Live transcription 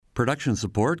Production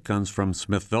support comes from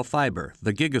Smithville Fiber,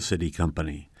 the GigaCity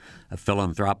Company, a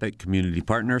philanthropic community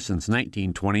partner since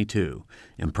 1922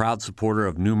 and proud supporter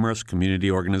of numerous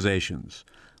community organizations.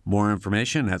 More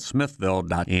information at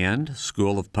smithville.org and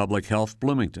School of Public Health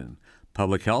Bloomington,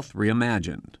 Public Health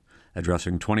Reimagined,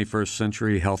 addressing 21st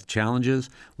century health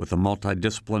challenges with a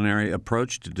multidisciplinary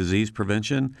approach to disease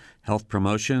prevention, health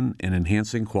promotion, and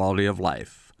enhancing quality of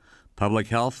life.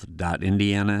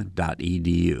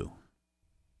 publichealth.indiana.edu.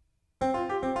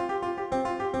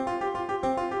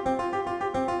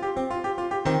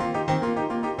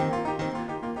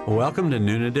 Welcome to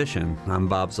Noon Edition. I'm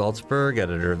Bob Zaltzberg,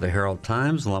 editor of the Herald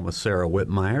Times, along with Sarah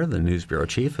Whitmire, the News Bureau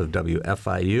Chief of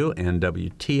WFIU and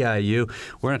WTIU.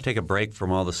 We're going to take a break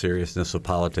from all the seriousness of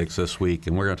politics this week,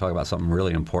 and we're going to talk about something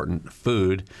really important,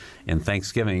 food. And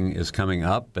Thanksgiving is coming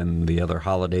up, and the other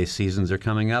holiday seasons are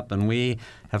coming up, and we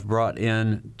have brought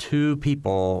in two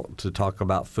people to talk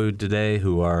about food today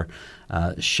who are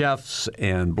chefs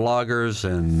and bloggers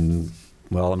and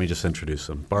well, let me just introduce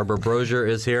them. Barbara Brosier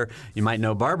is here. You might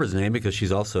know Barbara's name because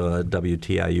she's also a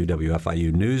WTIU,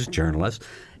 WFIU news journalist.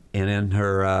 And in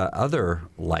her other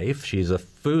life, she's a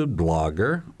food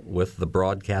blogger with The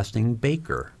Broadcasting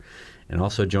Baker. And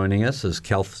also joining us is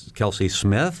Kelsey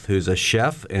Smith, who's a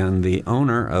chef and the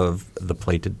owner of the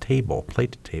Plated Table, right?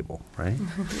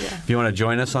 Yeah. If you want to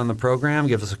join us on the program,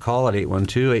 give us a call at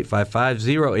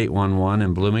 812-855-0811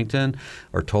 in Bloomington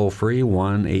or toll free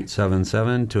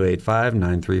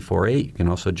 1-877-285-9348. You can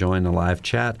also join the live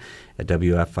chat at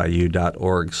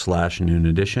wfiu.org/Noon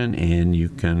Edition, and you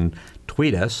can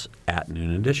tweet us at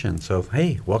Noon Edition. So,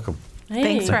 hey, welcome. Hey.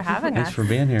 Thanks for having us. Thanks for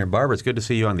being here. Barbara, it's good to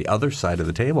see you on the other side of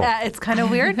the table. It's kind of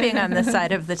weird being on this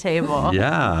side of the table.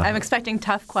 Yeah. I'm expecting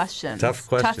tough questions. Tough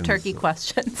questions. Tough turkey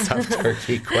questions. Tough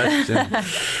turkey questions.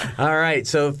 All right.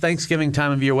 So Thanksgiving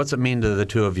time of year, what's it mean to the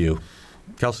two of you?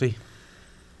 Kelsey?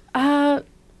 When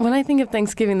I think of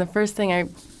Thanksgiving, the first thing I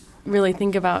really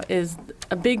think about is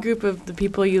a big group of the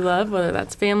people you love, whether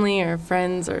that's family or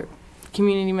friends or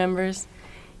community members,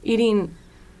 eating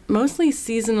mostly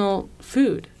seasonal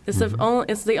food. It's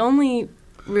the only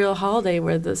real holiday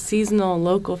where the seasonal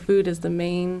local food is the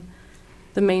main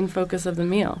focus of the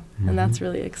meal, and that's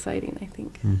really exciting, I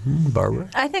think. Barbara?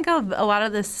 I think of a lot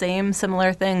of the same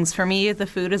similar things. For me, the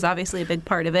food is obviously a big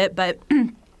part of it, but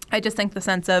I just think the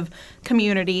sense of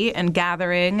community and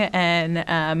gathering,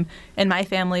 and in my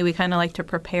family, we kind of like to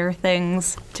prepare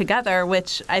things together,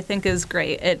 which I think is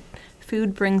great.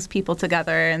 Food brings people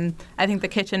together, and I think the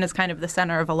kitchen is kind of the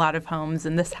center of a lot of homes,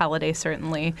 and this holiday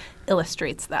certainly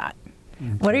illustrates that.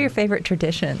 What are your favorite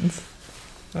traditions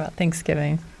about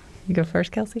Thanksgiving? You go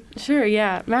first, Kelsey? Sure,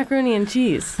 yeah. Macaroni and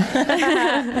cheese.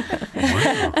 Wow.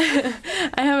 I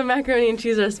have a macaroni and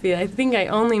cheese recipe I think I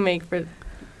only make for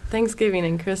Thanksgiving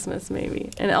and Christmas,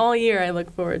 maybe. And all year I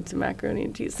look forward to macaroni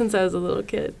and cheese since I was a little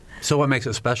kid. So what makes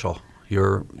it special,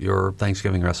 your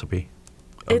Thanksgiving recipe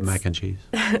of mac and cheese?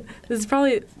 This is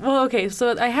probably, okay,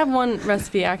 so I have one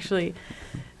recipe, actually.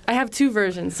 I have two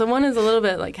versions. So one is a little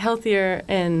bit like healthier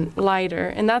and lighter,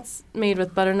 and that's made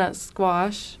with butternut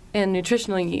squash and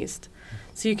nutritional yeast.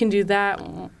 So you can do that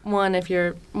one if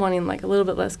you're wanting like a little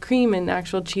bit less cream and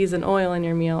actual cheese and oil in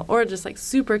your meal, or just like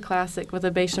super classic with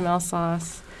a bechamel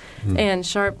sauce and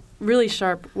really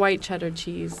sharp white cheddar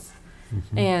cheese.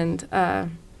 And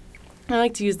I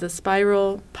like to use the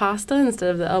spiral pasta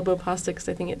instead of the elbow pasta because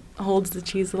I think it holds the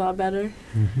cheese a lot better.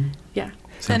 Yeah.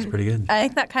 Sounds pretty good. I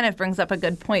think that kind of brings up a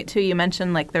good point, too. You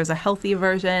mentioned, like, there's a healthy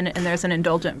version and there's an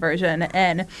indulgent version.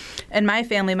 And in my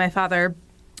family, my father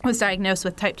was diagnosed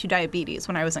with type 2 diabetes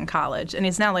when I was in college. And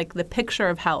he's now, like, the picture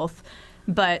of health,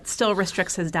 but still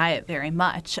restricts his diet very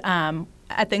much.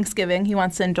 At Thanksgiving, he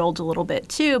wants to indulge a little bit,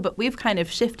 too. But we've kind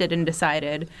of shifted and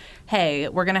decided, hey,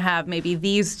 we're going to have maybe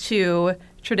these two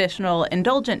traditional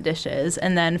indulgent dishes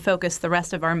and then focus the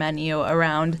rest of our menu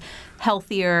around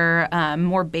healthier,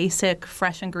 more basic,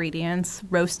 fresh ingredients,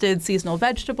 roasted seasonal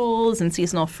vegetables and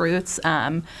seasonal fruits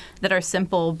that are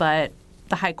simple, but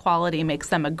the high quality makes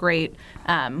them a great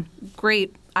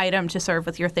item to serve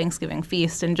with your Thanksgiving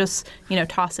feast. And just,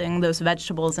 tossing those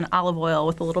vegetables in olive oil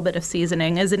with a little bit of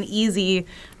seasoning is an easy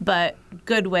but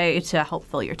good way to help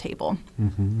fill your table.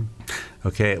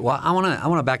 Okay. Well, I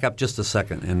want to back up just a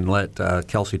second and let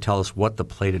Kelsey tell us what the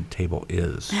Plated Table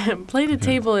is. Plated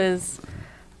Table is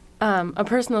a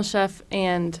personal chef,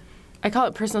 and I call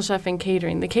it personal chef and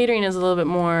catering. The catering is a little bit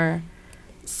more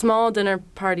small dinner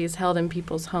parties held in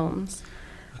people's homes.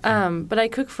 But I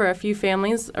cook for a few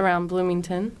families around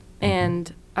Bloomington,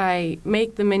 and I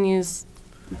make the menus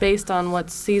based on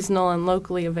what's seasonal and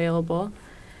locally available.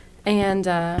 And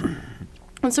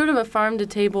it's sort of a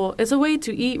farm-to-table. It's a way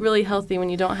to eat really healthy when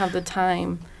you don't have the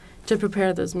time to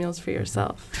prepare those meals for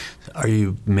yourself. Are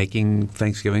you making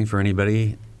Thanksgiving for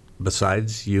anybody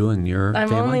besides you and your I'm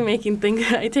family? only making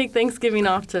I take Thanksgiving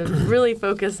off to really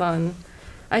focus on.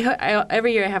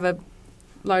 Every year I have a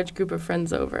large group of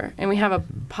friends over, and we have a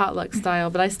potluck style.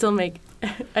 But I still make.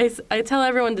 I tell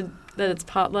everyone that it's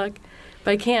potluck,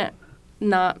 but I can't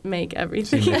not make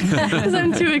everything because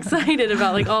I'm too excited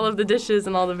about like all of the dishes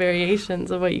and all the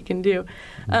variations of what you can do.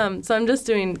 So I'm just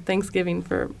doing Thanksgiving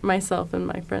for myself and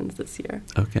my friends this year.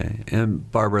 Okay.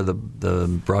 And Barbara,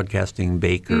 the broadcasting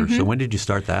baker. So when did you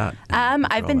start that?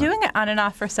 I've been doing it on and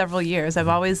off for several years. I've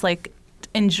always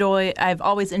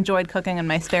enjoyed cooking in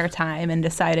my spare time and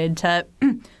decided to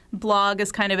blog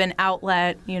as kind of an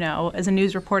outlet. As a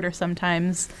news reporter,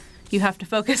 sometimes you have to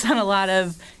focus on a lot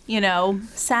of,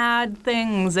 sad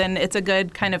things, and it's a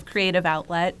good kind of creative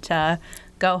outlet to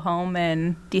go home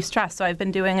and de-stress. So I've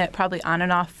been doing it probably on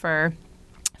and off for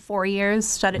 4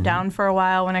 years, shut it down for a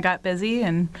while when I got busy,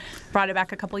 and brought it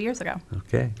back a couple years ago.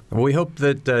 Okay. Well, we hope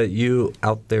that you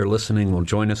out there listening will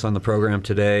join us on the program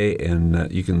today, and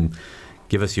you can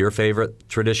give us your favorite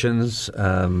traditions,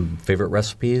 favorite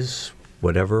recipes,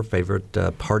 whatever, favorite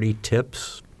party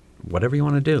tips, whatever you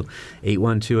want to do.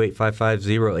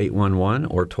 812-855-0811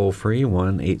 or toll free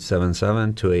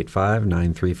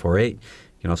 1-877-285-9348. You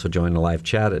can also join the live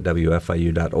chat at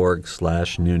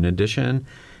wfiu.org/Noon Edition,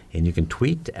 and you can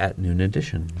tweet at Noon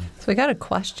Edition. So we got a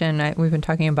question. We've been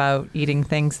talking about eating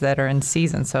things that are in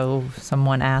season. So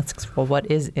someone asks, well,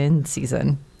 what is in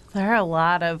season? There are a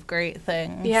lot of great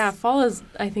things. Yeah, fall is,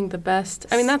 I think, the best.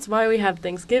 I mean, that's why we have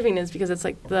Thanksgiving, is because it's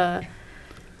like the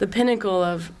pinnacle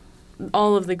of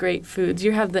all of the great foods.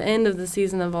 You have the end of the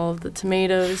season of all of the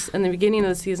tomatoes and the beginning of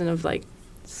the season of like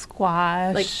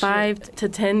squash, like 5 to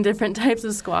 10 different types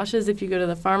of squashes if you go to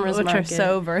the farmer's market. Which are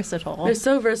so versatile. They're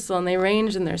so versatile, and they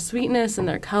range in their sweetness and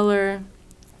their color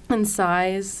and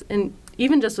size. And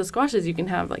even just with squashes, you can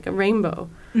have like a rainbow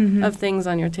of things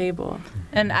on your table.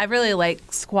 And I really like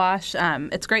squash.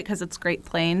 It's great because it's great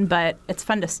plain, but it's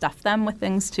fun to stuff them with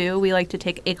things too. We like to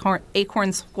take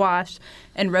acorn squash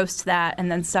and roast that,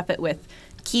 and then stuff it with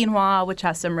quinoa, which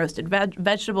has some roasted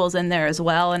vegetables in there as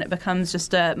well, and it becomes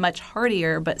just a much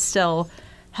heartier but still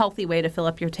healthy way to fill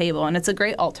up your table. And it's a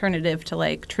great alternative to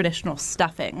like traditional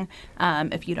stuffing.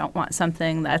 If you don't want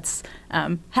something that's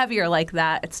heavier like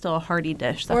that, it's still a hearty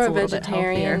dish that's or a little bit healthier.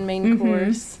 Or a vegetarian main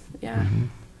course. Yeah.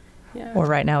 Yeah. Or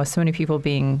right now, with so many people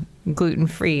being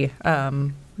gluten-free,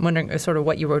 wondering sort of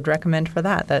what you would recommend for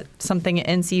that something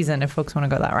in season if folks want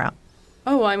to go that route.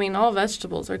 Oh, well, I mean, all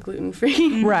vegetables are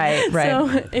gluten-free. Right. So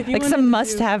if you like some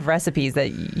must-have recipes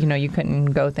that, you couldn't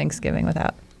go Thanksgiving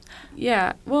without.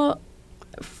 Yeah. Well,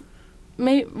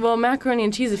 macaroni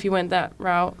and cheese, if you went that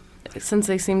route, since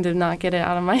they seem to not get it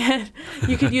out of my head,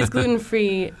 you could use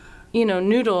gluten-free,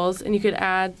 noodles, and you could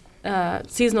add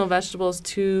seasonal vegetables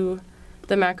to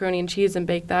the macaroni and cheese and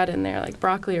bake that in there, like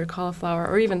broccoli or cauliflower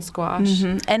or even squash.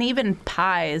 And even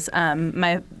pies.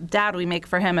 My dad, we make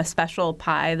for him a special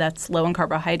pie that's low in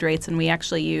carbohydrates, and we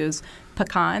actually use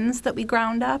pecans that we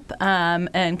ground up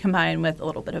and combine with a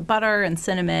little bit of butter and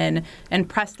cinnamon and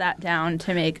press that down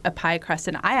to make a pie crust.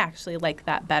 And I actually like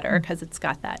that better because it's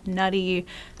got that nutty,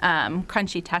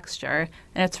 crunchy texture,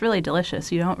 and it's really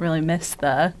delicious. You don't really miss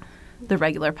the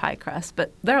regular pie crust.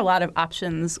 But there are a lot of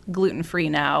options gluten-free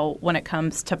now when it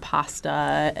comes to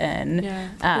pasta and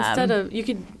instead of, you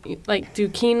could like do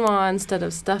quinoa instead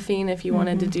of stuffing if you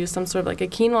wanted to do some sort of like a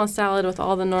quinoa salad with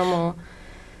all the normal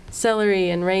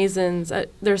celery and raisins.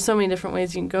 There's so many different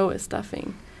ways you can go with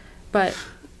stuffing, but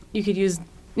you could use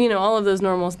all of those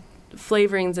normal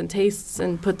flavorings and tastes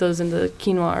and put those into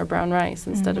quinoa or brown rice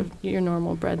instead of your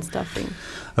normal bread stuffing.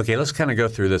 Okay, let's kind of go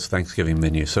through this Thanksgiving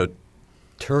menu. So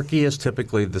turkey is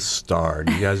typically the star.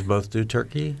 Do you guys both do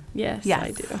turkey? Yes,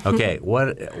 I do. Okay,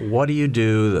 what do you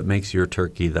do that makes your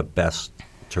turkey the best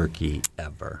turkey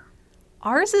ever?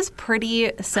 Ours is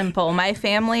pretty simple. My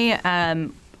family,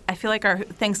 I feel like our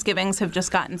Thanksgivings have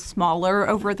just gotten smaller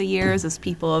over the years as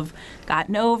people have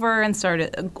gotten older and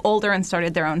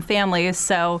started their own families.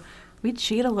 So we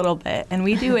cheat a little bit, and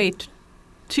we do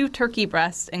 2 turkey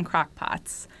breasts in crock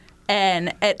pots.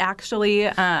 And it actually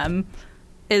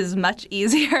is much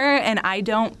easier, and I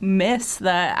don't miss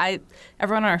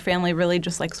everyone in our family really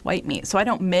just likes white meat, so I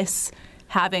don't miss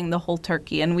having the whole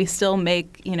turkey, and we still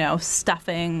make,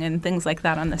 stuffing and things like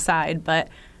that on the side, but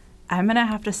I'm going to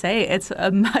have to say it's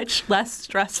a much less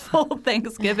stressful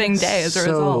Thanksgiving day as a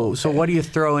result. So what do you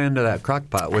throw into that crock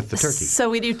pot with the turkey? So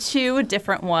we do 2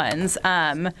 different ones.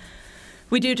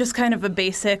 We do just kind of a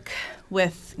basic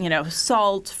with,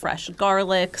 salt, fresh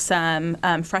garlic, some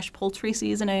fresh poultry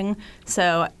seasoning.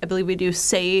 So I believe we do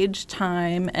sage,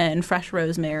 thyme, and fresh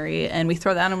rosemary, and we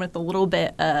throw that in with a little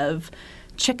bit of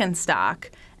chicken stock.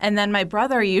 And then my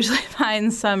brother usually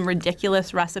finds some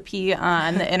ridiculous recipe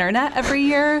on the internet every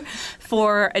year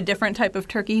for a different type of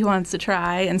turkey he wants to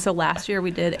try. And so last year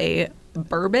we did a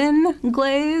bourbon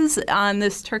glaze on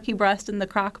this turkey breast in the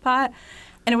crock pot.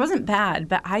 And it wasn't bad,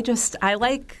 but I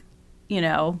like,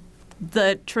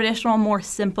 the traditional, more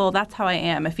simple. That's how I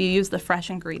am. If you use the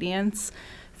fresh ingredients,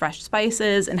 fresh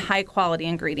spices, and high quality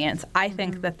ingredients, I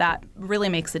think that really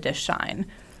makes the dish shine.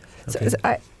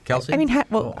 Okay. Kelsey? I mean,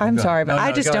 I'm sorry, but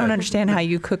I just go don't ahead. understand how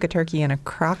you cook a turkey in a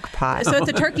crock pot. So it's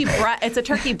a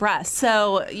turkey breast.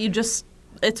 So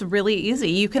it's really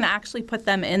easy. You can actually put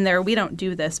them in there. We don't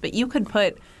do this, but you could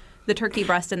put the turkey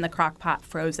breast in the crock pot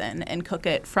frozen and cook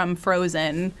it from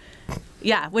frozen.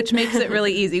 Yeah, which makes it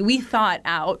really easy. We thaw it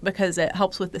out because it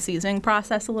helps with the seasoning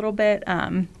process a little bit.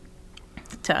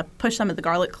 To push some of the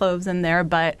garlic cloves in there.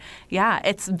 But yeah,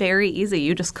 it's very easy.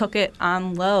 You just cook it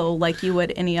on low like you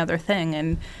would any other thing.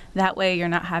 And that way you're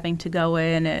not having to go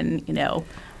in and,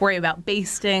 worry about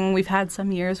basting. We've had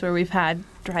some years where we've had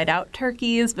dried out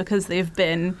turkeys because they've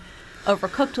been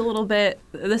overcooked a little bit.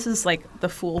 This is like the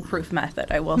foolproof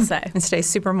method, I will say. And stays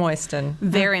super moist and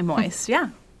Very moist, yeah.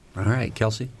 All right,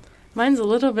 Kelsey? Mine's a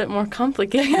little bit more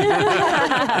complicated.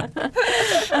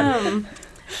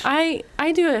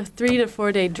 I do a 3 to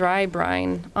 4 day dry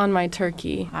brine on my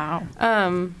turkey. Wow.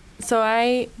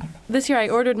 So this year I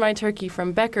ordered my turkey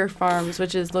from Becker Farms,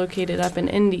 which is located up in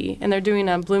Indy, and they're doing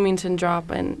a Bloomington drop.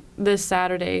 And this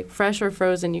Saturday, fresh or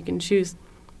frozen, you can choose.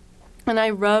 And I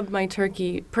rub my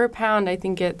turkey per pound. I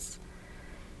think it's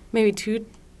maybe two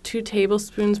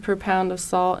tablespoons per pound of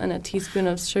salt and a teaspoon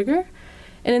of sugar.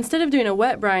 And instead of doing a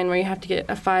wet brine where you have to get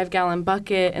a 5-gallon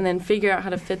bucket and then figure out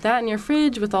how to fit that in your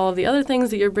fridge with all of the other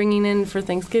things that you're bringing in for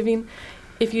Thanksgiving,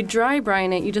 if you dry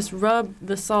brine it, you just rub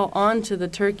the salt onto the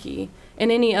turkey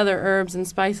and any other herbs and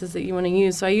spices that you want to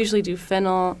use. So I usually do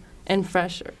fennel and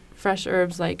fresh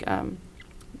herbs like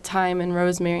thyme and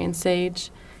rosemary and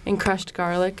sage and crushed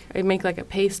garlic. I make like a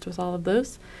paste with all of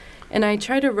those. And I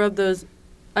try to rub those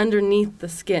underneath the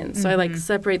skin. So I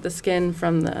separate the skin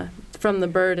from the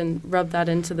bird and rub that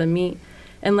into the meat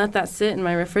and let that sit in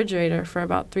my refrigerator for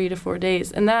about 3 to 4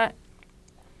 days. And that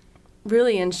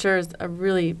really ensures a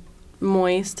really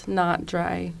moist, not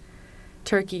dry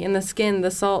turkey. And the skin,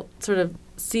 the salt sort of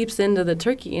seeps into the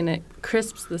turkey and it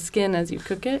crisps the skin as you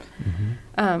cook it.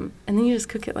 And then you just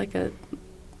cook it like a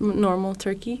normal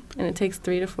turkey, and it takes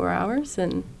 3 to 4 hours,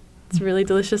 and it's really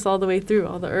delicious all the way through.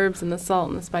 All the herbs and the salt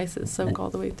and the spices soak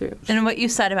all the way through. And what you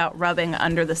said about rubbing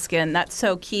under the skin, that's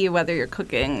so key whether you're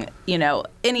cooking,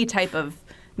 any type of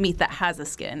meat that has a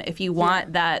skin. If you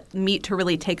want that meat to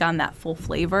really take on that full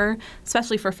flavor,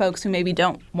 especially for folks who maybe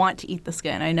don't want to eat the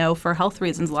skin. I know for health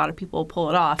reasons, a lot of people pull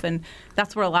it off, and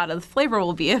that's where a lot of the flavor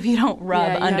will be if you don't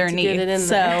rub you underneath. Have to get it in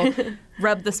so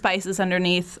rub the spices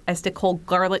underneath. I stick whole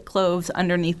garlic cloves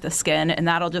underneath the skin, and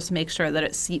that'll just make sure that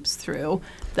it seeps through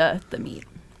the meat.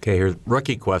 Okay, here's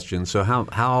rookie question. So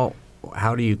how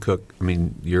do you cook? I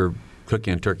mean, you're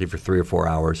cooking a turkey for 3 or 4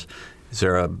 hours. Is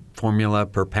there a formula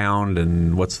per pound,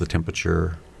 and what's the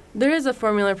temperature? There is a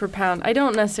formula per pound. I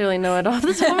don't necessarily know it off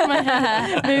the top of my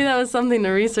head. Maybe that was something to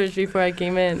research before I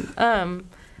came in.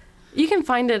 You can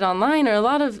find it online, or a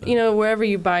lot of, wherever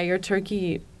you buy your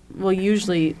turkey will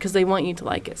usually, because they want you to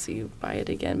like it, so you buy it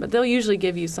again. But they'll usually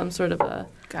give you some sort of a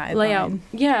Guideline. layout.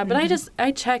 Yeah, but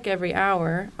I check every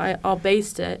hour. I'll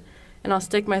baste it, and I'll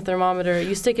stick my thermometer.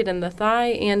 You stick it in the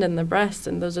thigh and in the breast,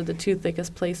 and those are the 2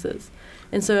 thickest places.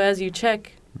 And so as you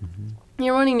check,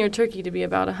 you're wanting your turkey to be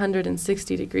about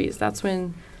 160 degrees. That's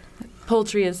when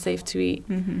poultry is safe to eat.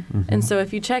 And so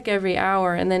if you check every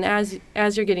hour, and then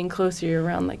as you're getting closer, you're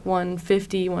around like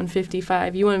 150,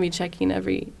 155, you want to be checking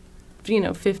every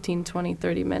 15, 20,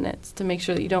 30 minutes to make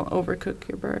sure that you don't overcook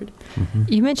your bird.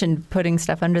 You mentioned putting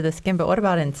stuff under the skin, but what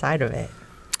about inside of it?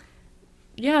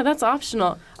 Yeah, that's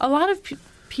optional. A lot of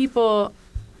people,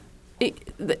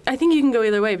 I think you can go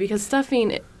either way, because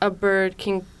stuffing a bird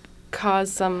can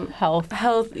cause some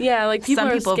Health. Yeah, like people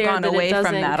Some are people have scared gone that away it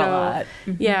doesn't from that go. a lot.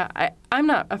 Yeah, I'm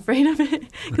not afraid of it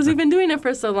because we've been doing it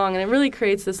for so long, and it really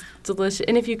creates this delicious.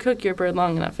 And if you cook your bird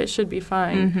long enough, it should be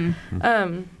fine.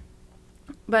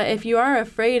 But if you are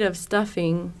afraid of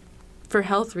stuffing for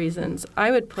health reasons,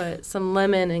 I would put some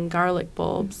lemon and garlic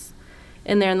bulbs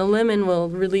in there, and the lemon will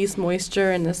release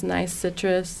moisture and this nice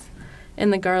citrus,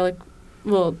 and the garlic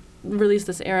will release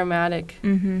this aromatic,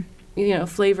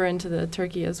 flavor into the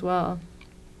turkey as well.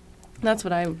 That's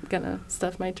what I'm gonna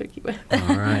stuff my turkey with.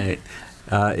 All right.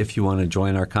 if you want to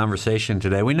join our conversation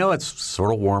today. We know it's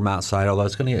sort of warm outside, although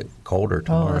it's going to get colder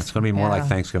tomorrow. It's going to be more like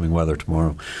Thanksgiving weather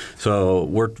tomorrow. So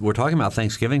we're talking about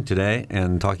Thanksgiving today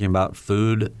and talking about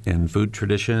food and food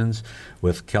traditions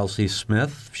with Kelsey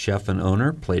Smith, chef and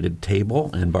owner, Plated Table,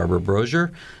 and Barbara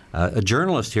Brosier, a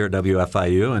journalist here at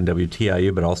WFIU and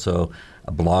WTIU, but also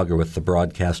a blogger with The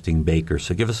Broadcasting Baker.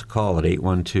 So give us a call at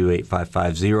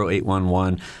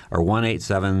 812-855-0811 or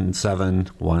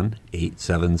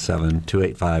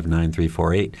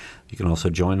 1-877-285-9348. You can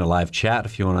also join a live chat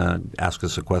if you want to ask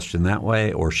us a question that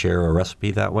way or share a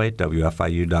recipe that way,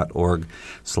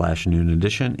 wfiu.org/Noon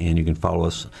Edition. And you can follow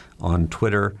us on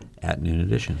Twitter at Noon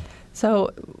Edition. So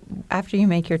after you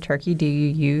make your turkey, do you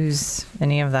use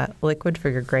any of that liquid for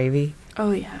your gravy?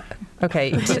 Oh, yeah.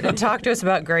 Okay, talk to us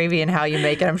about gravy and how you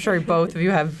make it. I'm sure both of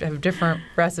you have different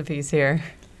recipes here.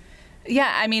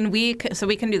 Yeah, I mean, we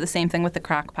can do the same thing with the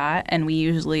crock pot, and we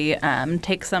usually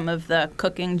take some of the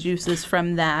cooking juices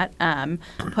from that,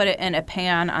 put it in a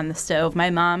pan on the stove. My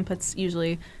mom puts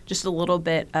usually just a little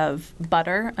bit of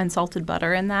butter, unsalted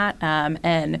butter in that,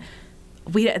 and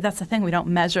that's the thing, we don't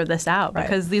measure this out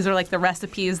because these are like the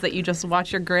recipes that you just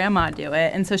watch your grandma do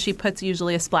it. And so she puts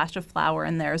usually a splash of flour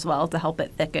in there as well to help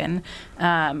it thicken.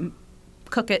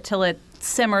 Cook it till it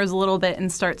simmers a little bit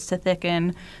and starts to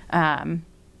thicken.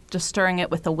 Just stirring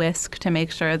it with a whisk to make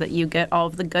sure that you get all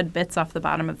of the good bits off the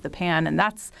bottom of the pan. And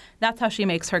that's how she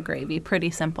makes her gravy.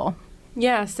 Pretty simple.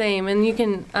 Yeah, same. And you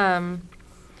can,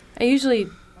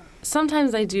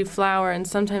 sometimes I do flour and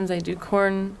sometimes I do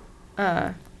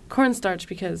cornstarch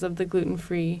because of the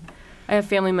gluten-free. I have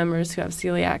family members who have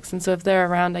celiacs, and so if they're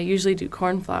around, I usually do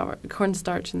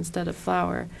cornstarch instead of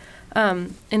flour.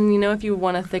 And if you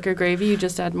want a thicker gravy, you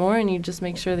just add more, and you just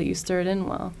make sure that you stir it in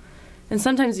well. And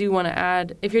sometimes you want to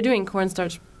add, if you're doing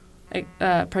cornstarch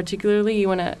particularly, you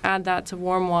want to add that to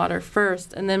warm water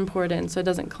first and then pour it in so it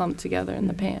doesn't clump together in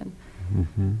the pan.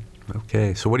 Mm-hmm.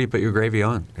 Okay, so what do you put your gravy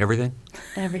on? Everything?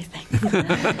 Everything.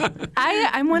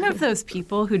 I'm one of those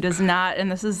people who does not,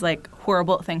 and this is like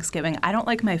horrible at Thanksgiving, I don't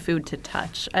like my food to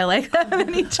touch. I like them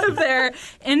in each of their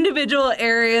individual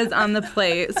areas on the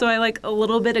plate. So I like a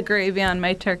little bit of gravy on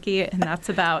my turkey, and that's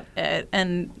about it.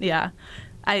 And yeah,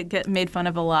 I get made fun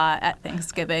of a lot at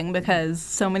Thanksgiving because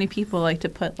so many people like to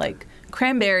put like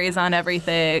cranberries on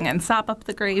everything and sop up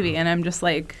the gravy, and I'm just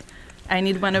like, I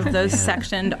need one of those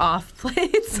sectioned off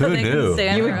plates so they can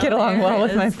stand. You would get along well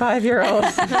with my 5-year-old.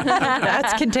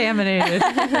 That's contaminated.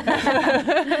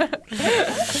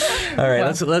 All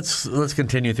right, let's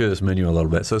continue through this menu a little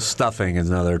bit. So stuffing is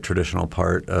another traditional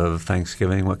part of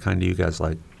Thanksgiving. What kind do you guys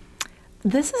like?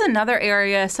 This is another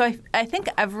area. So I think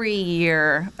every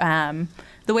year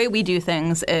the way we do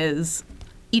things is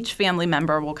each family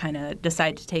member will kind of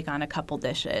decide to take on a couple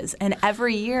dishes, and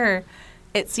every year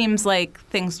it seems like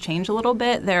things change a little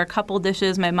bit. There are a couple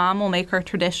dishes. My mom will make her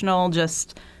traditional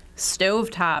just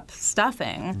stovetop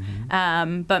stuffing.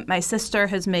 Mm-hmm. But my sister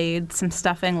has made some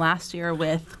stuffing last year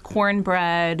with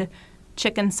cornbread,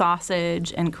 chicken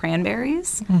sausage, and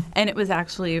cranberries. Mm. And it was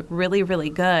actually really, really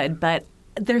good. But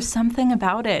there's something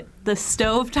about it, the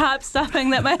stovetop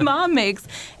stuffing that my mom makes.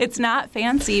 It's not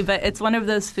fancy, but it's one of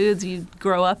those foods you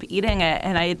grow up eating it.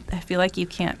 And I feel like you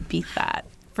can't beat that.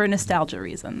 For nostalgia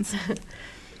reasons.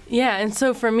 Yeah, and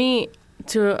so for me,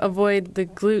 to avoid the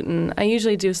gluten, I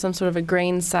usually do some sort of a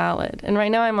grain salad. And right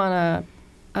now I'm on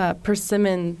a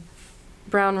persimmon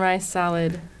brown rice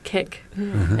salad kick.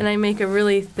 Mm-hmm. And I make a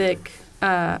really thick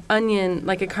onion,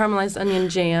 like a caramelized onion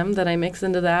jam that I mix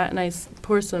into that. And I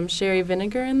pour some sherry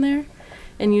vinegar in there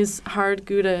and use hard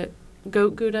goat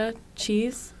Gouda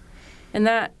cheese. And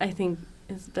that, I think,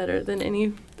 is better than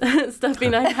any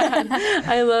stuffing I've had.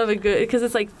 I love a good, because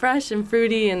it's like fresh and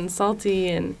fruity and salty,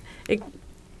 and it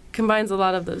combines a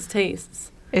lot of those tastes.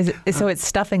 So it's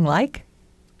stuffing like?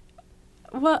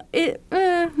 Well, no.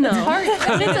 It's hard.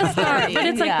 I mean, it's a starch, but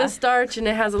it's like the starch, and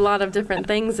it has a lot of different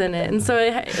things in it, and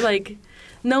so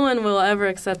no one will ever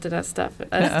accept it as stuffing.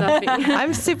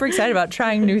 I'm super excited about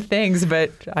trying new things, but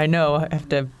I know I have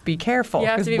to be careful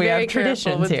because we have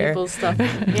traditions with here. People's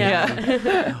stuffing.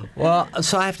 Yeah. Well,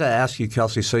 so I have to ask you,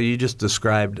 Kelsey, so you just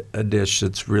described a dish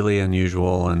that's really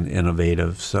unusual and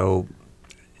innovative. So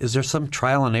is there some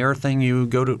trial and error thing you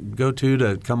go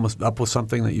to come up with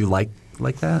something that you like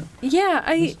that? Yeah,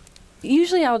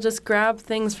 I'll just grab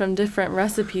things from different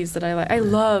recipes that I like. I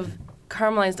love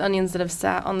caramelized onions that have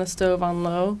sat on the stove on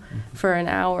low for an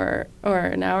hour or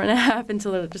an hour and a half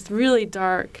until they're just really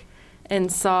dark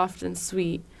and soft and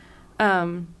sweet.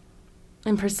 And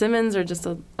persimmons are just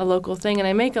a local thing. And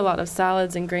I make a lot of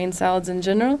salads and grain salads in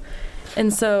general.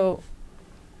 And so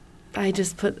I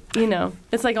just put,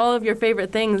 it's like all of your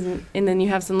favorite things, and then you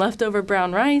have some leftover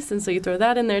brown rice, and so you throw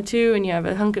that in there too, and you have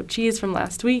a hunk of cheese from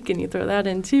last week, and you throw that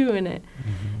in too, and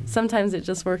sometimes it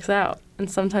just works out, and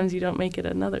sometimes you don't make it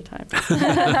another time. I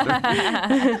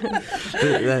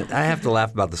have to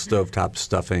laugh about the stovetop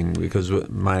stuffing because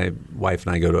my wife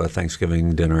and I go to a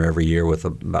Thanksgiving dinner every year with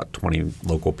about 20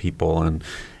 local people, and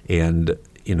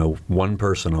one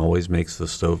person always makes the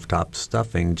stovetop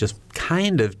stuffing just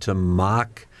kind of to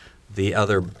mock the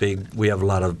other we have a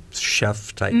lot of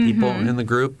chef-type people in the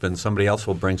group, and somebody else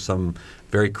will bring some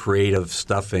very creative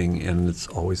stuffing, and it's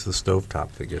always the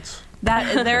stovetop that gets...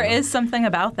 There is something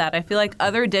about that. I feel like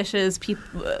other dishes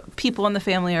people in the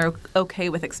family are okay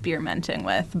with experimenting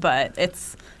with, but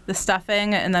it's the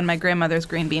stuffing and then my grandmother's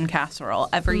green bean casserole.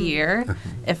 Every year,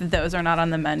 if those are not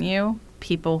on the menu,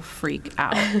 people freak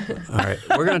out. All right,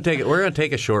 we're going to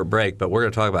take a short break, but we're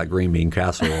going to talk about green bean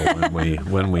casserole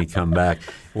when we come back.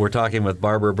 We're talking with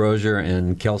Barbara Brosier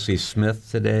and Kelsey Smith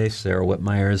today. Sarah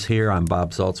Whitmire is here. I'm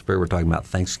Bob Saltzberg. We're talking about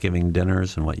Thanksgiving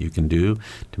dinners and what you can do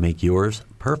to make yours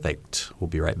perfect. We'll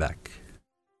be right back.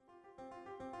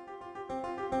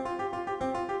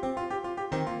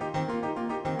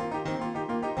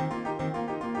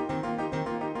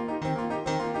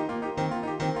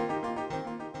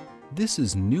 This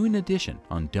is Noon Edition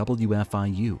on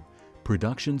WFIU.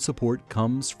 Production support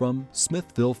comes from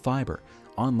Smithville Fiber,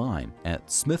 online at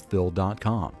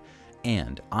smithville.com,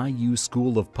 and IU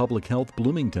School of Public Health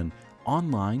Bloomington,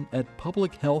 online at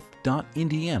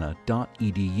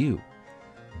publichealth.indiana.edu.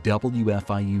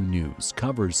 WFIU News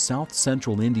covers South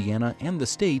Central Indiana and the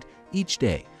state each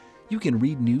day. You can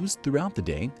read news throughout the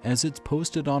day as it's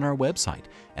posted on our website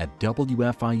at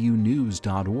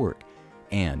wfiunews.org.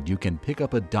 And you can pick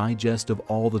up a digest of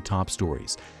all the top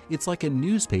stories. It's like a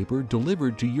newspaper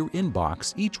delivered to your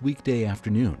inbox each weekday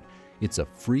afternoon. It's a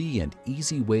free and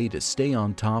easy way to stay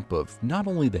on top of not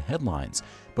only the headlines,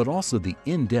 but also the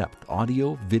in-depth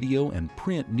audio, video, and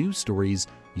print news stories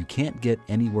you can't get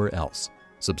anywhere else.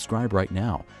 Subscribe right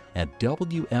now at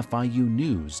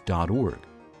wfiunews.org.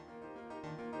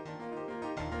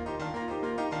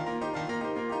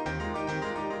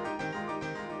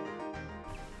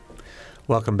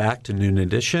 Welcome back to Noon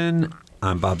Edition.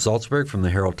 I'm Bob Saltzberg from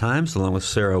the Herald Times, along with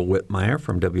Sarah Whitmire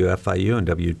from WFIU and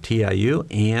WTIU,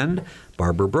 and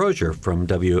Barbara Brosier from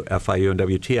WFIU and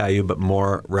WTIU, but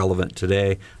more relevant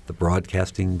today, The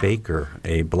Broadcasting Baker,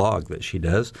 a blog that she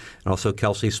does. And also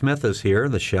Kelsey Smith is here,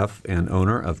 the chef and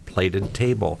owner of Plated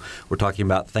Table. We're talking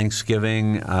about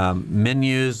Thanksgiving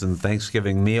menus and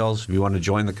Thanksgiving meals. If you want to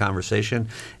join the conversation,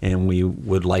 and we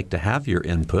would like to have your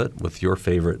input with your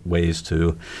favorite ways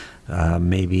to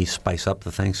maybe spice up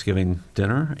the Thanksgiving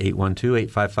dinner,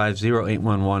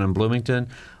 812-855-0811 in Bloomington,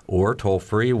 or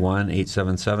toll-free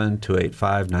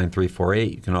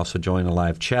 1-877-285-9348. You can also join a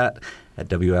live chat at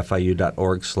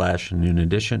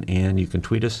wfiu.org/noonedition, and you can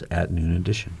tweet us at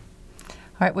noonedition. All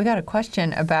right, we got a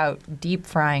question about deep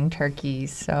frying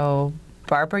turkeys. So,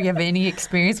 Barbara, you have any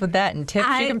experience with that and tips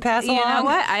you can pass along? You know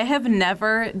what? I have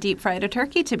never deep fried a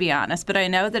turkey, to be honest, but I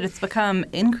know that it's become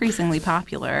increasingly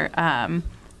popular.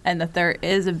 And that there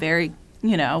is a very,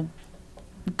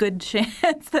 good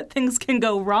chance that things can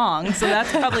go wrong. So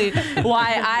that's probably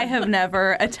why I have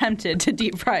never attempted to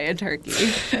deep fry a turkey.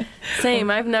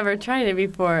 Same. I've never tried it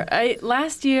before.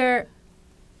 Last year,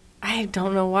 I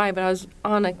don't know why, but I was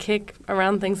on a kick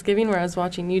around Thanksgiving where I was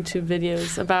watching YouTube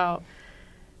videos about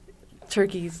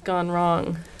turkeys gone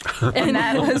wrong. And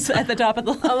that was at the top of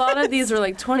the list. A lot of these were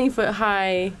like 20-foot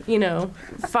high,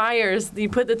 fires. You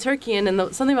put the turkey in,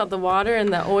 and something about the water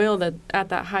and the oil that at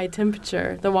that high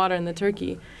temperature, the water and the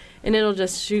turkey, and it'll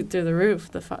just shoot through the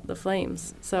roof, the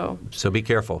flames. So be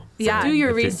careful. Yeah, do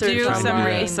your research. Do some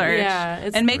research. Yeah,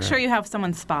 and make sure you have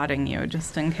someone spotting you,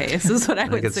 just in case, is what I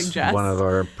would suggest. It's one of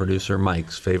our producer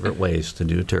Mike's favorite ways to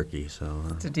do turkey. So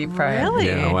to deep fry it. Really?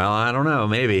 Yeah, well, I don't know.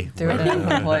 Maybe.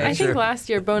 I think last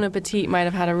year Bon Appetit might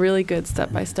have had a really good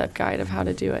step-by-step guide of how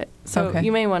to do it. So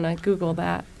you may want to Google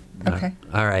that. Okay.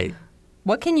 All right.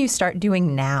 What can you start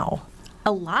doing now?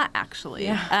 A lot, actually.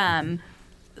 Yeah.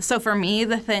 So for me,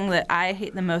 the thing that I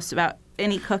hate the most about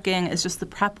any cooking is just the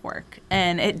prep work.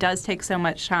 And it does take so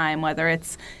much time, whether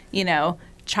it's,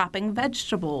 chopping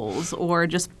vegetables or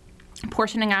just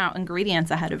portioning out ingredients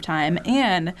ahead of time.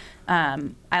 And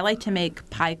I like to make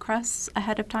pie crusts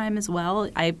ahead of time as well.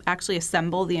 I actually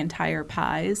assemble the entire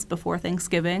pies before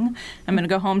Thanksgiving. I'm going to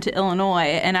go home to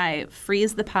Illinois, and I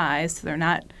freeze the pies so they're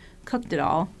not cooked at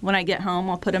all. When I get home,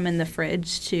 I'll put them in the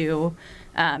fridge to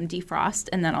defrost,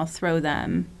 and then I'll throw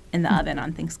them in the oven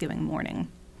on Thanksgiving morning.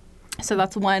 So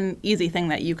that's one easy thing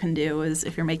that you can do is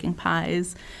if you're making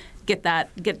pies. get that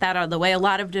out of the way. A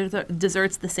lot of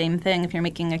desserts, the same thing. If you're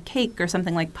making a cake or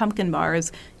something like pumpkin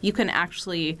bars, you can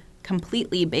actually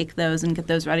completely bake those and get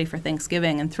those ready for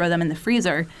Thanksgiving and throw them in the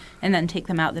freezer and then take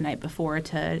them out the night before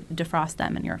to defrost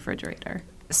them in your refrigerator.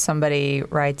 Somebody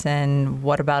writes in,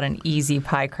 what about an easy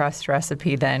pie crust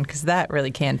recipe then? Because that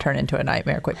really can turn into a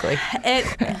nightmare quickly.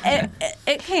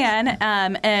 It can.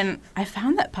 And I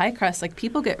found that pie crust, like,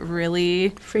 people get really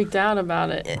freaked out about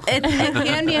it. It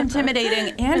can be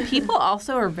intimidating. And people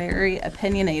also are very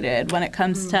opinionated when it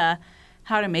comes to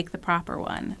how to make the proper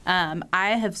one.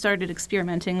 I have started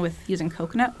experimenting with using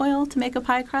coconut oil to make a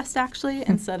pie crust, actually,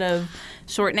 instead of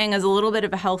shortening, as a little bit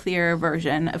of a healthier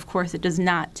version. Of course, it does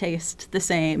not taste the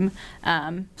same.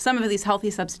 Some of these healthy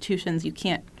substitutions, you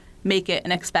can't make it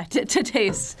and expect it to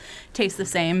taste the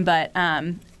same. But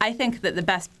I think that the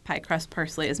best pie crust,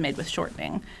 personally, is made with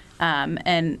shortening.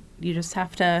 And you just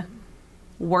have to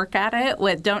work at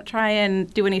it. Don't try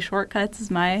and do any shortcuts, is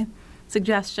my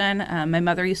suggestion. My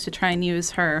mother used to try and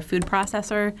use her food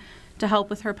processor to help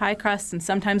with her pie crusts, and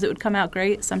sometimes it would come out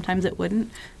great, sometimes it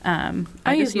wouldn't.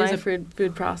 I use my food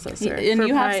processor. And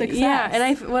you have success. Yeah,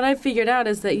 and what I figured out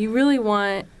is that you really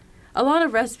want, a lot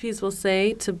of recipes will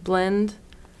say to blend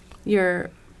your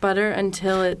butter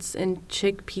until it's in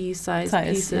chickpea-sized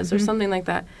pieces or something like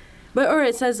that. Or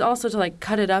it says also to, like,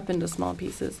 cut it up into small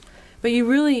pieces. But you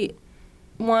really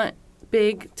want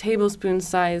big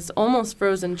tablespoon-sized, almost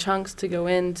frozen chunks to go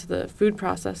into the food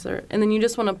processor. And then you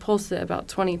just want to pulse it about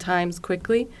 20 times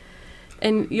quickly.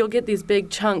 And you'll get these big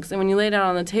chunks. And when you lay it out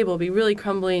on the table, it'll be really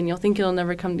crumbly and you'll think it'll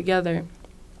never come together.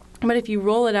 But if you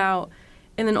roll it out,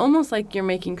 and then almost like you're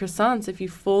making croissants, if you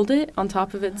fold it on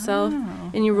top of itself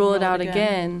and you roll it out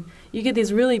again, you get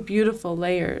these really beautiful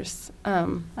layers.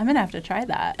 I'm going to have to try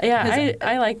that. Yeah,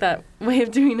 I like that way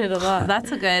of doing it a lot.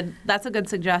 That's a good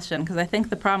suggestion, because I think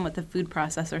the problem with the food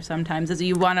processor sometimes is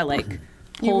you want to, like,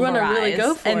 you want to really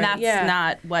go for and it. And that's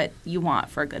not what you want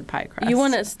for a good pie crust. You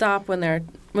want to stop when there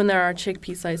are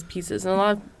chickpea-sized pieces. And a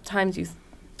lot of times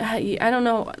I don't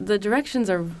know, the directions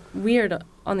are weird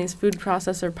on these food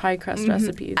processor pie crust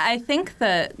recipes. I think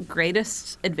the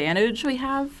greatest advantage we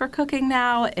have for cooking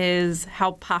now is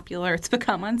how popular it's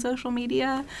become on social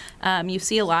media. You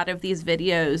see a lot of these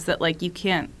videos that, like, you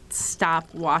can't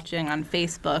stop watching on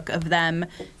Facebook of them,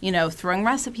 throwing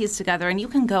recipes together, and you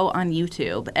can go on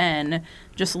YouTube and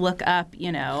just look up,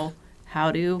 how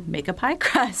to make a pie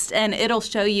crust, and it'll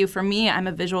show you. For me, I'm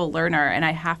a visual learner, and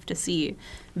I have to see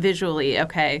visually,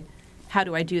 okay, how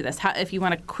do I do this? If you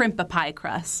want to crimp a pie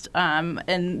crust,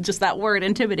 and just that word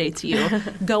intimidates you,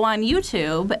 go on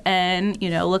YouTube and,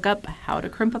 look up how to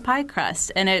crimp a pie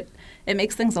crust. And it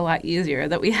makes things a lot easier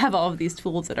that we have all of these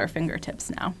tools at our fingertips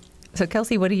now. So,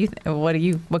 Kelsey, what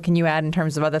can you add in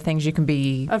terms of other things you can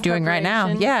be doing right now?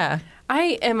 Yeah.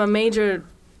 I am a major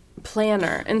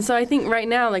planner. And so I think right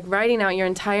now, like, writing out your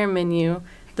entire menu,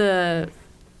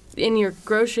 in your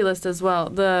grocery list as well.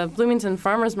 The Bloomington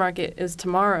Farmers Market is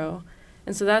tomorrow.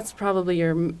 And so that's probably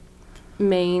your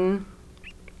main,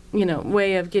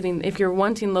 way of getting, if you're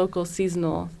wanting local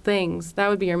seasonal things, that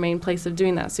would be your main place of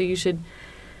doing that. So you should,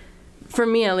 for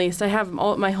me at least, I have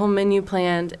my whole menu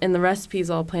planned and the recipes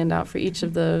all planned out for each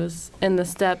of those and the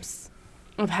steps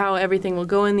of how everything will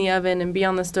go in the oven and be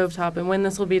on the stovetop and when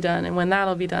this will be done and when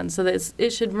that'll be done. So that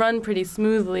it should run pretty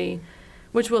smoothly,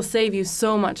 which will save you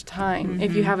so much time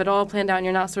if you have it all planned out and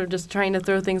you're not sort of just trying to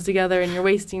throw things together and you're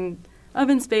wasting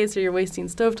oven space or you're wasting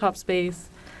stovetop space.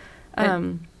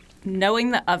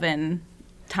 Knowing the oven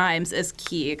times is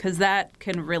key, because that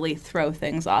can really throw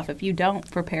things off if you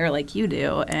don't prepare like you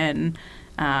do and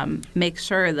make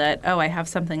sure that, I have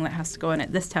something that has to go in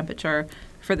at this temperature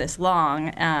for this long,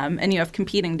 and you have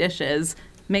competing dishes.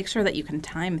 Make sure that you can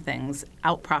time things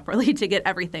out properly to get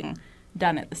everything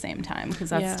done at the same time, because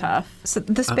that's tough. So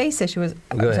the space issue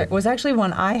was actually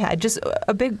one I had. Just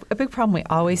a big problem we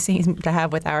always seem to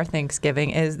have with our Thanksgiving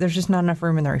is there's just not enough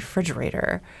room in the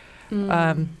refrigerator.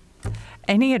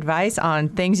 Any advice on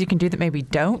things you can do that maybe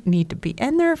don't need to be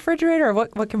in the refrigerator, or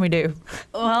what can we do?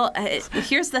 Well,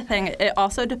 here's the thing. It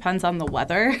also depends on the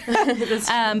weather,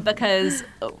 because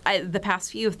the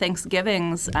past few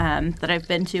Thanksgivings that I've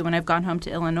been to when I've gone home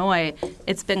to Illinois,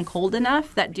 it's been cold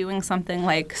enough that doing something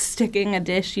like sticking a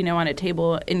dish, on a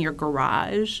table in your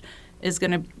garage is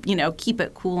going to, keep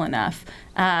it cool enough.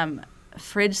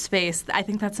 Fridge space, I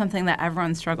think that's something that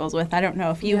everyone struggles with. I don't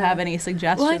know if you have any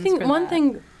suggestions. Well, I think one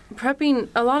thing, prepping,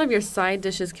 a lot of your side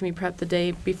dishes can be prepped the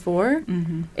day before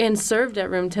and served at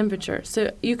room temperature.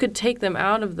 So you could take them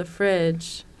out of the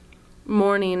fridge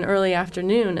morning, early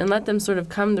afternoon, and let them sort of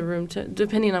come to room,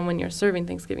 depending on when you're serving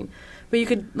Thanksgiving. But you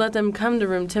could let them come to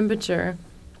room temperature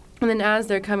And then as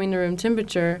they're coming to room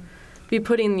temperature, be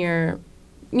putting your,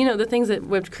 the things that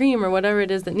whipped cream or whatever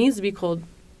it is that needs to be cold,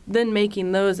 then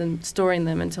making those and storing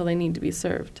them until they need to be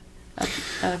served.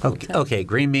 Okay,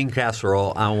 green bean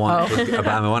casserole. I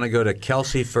want to go to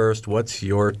Kelsey first. What's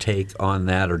your take on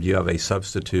that, or do you have a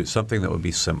substitute, something that would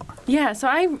be similar? Yeah, so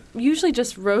I usually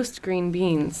just roast green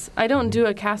beans. I don't do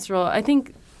a casserole. I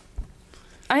think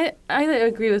I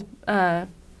agree with Barbara.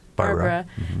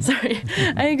 Mm-hmm. Sorry,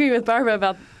 I agree with Barbara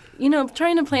about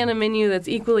trying to plan a menu that's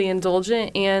equally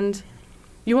indulgent, and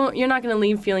you're not going to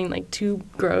leave feeling like too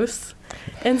gross.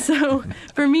 And so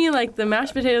for me, like the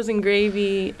mashed potatoes and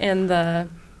gravy and the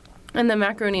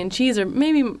macaroni and cheese are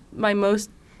maybe my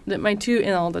two,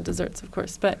 and all the desserts, of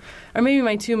course, but are maybe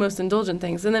my two most indulgent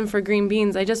things. And then for green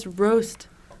beans, I just roast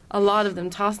a lot of them,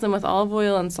 toss them with olive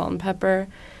oil and salt and pepper,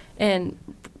 and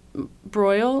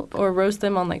broil or roast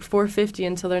them on like 450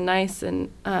 until they're nice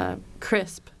and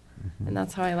crisp. And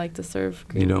that's how I like to serve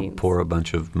green beans. You don't pour a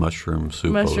bunch of mushroom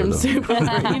soup over them. Mushroom soup.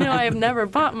 I have never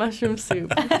bought mushroom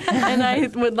soup, and I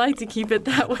would like to keep it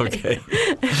that way. Okay.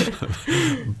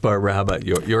 Barbara, how about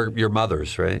your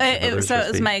mother's, right? It was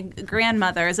my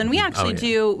grandmother's, and we actually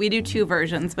do two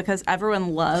versions because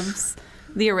everyone loves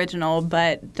the original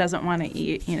but doesn't want to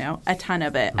eat, a ton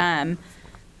of it.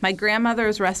 My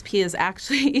grandmother's recipe is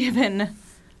actually even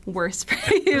worse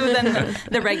for you than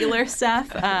the regular stuff,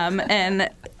 and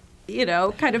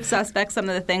kind of suspect some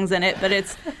of the things in it, but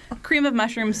it's cream of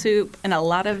mushroom soup and a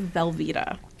lot of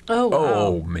Velveeta. Oh, wow.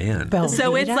 Oh, man. Velveeta?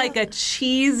 So it's like a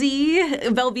cheesy,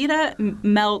 Velveeta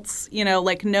melts,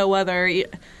 like no other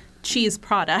cheese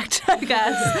product, I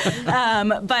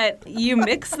guess. But you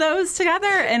mix those together,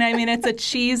 and I mean, it's a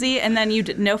cheesy, and then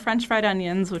no French fried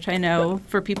onions, which I know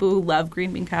for people who love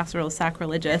green bean casserole is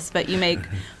sacrilegious, but you make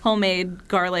homemade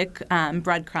garlic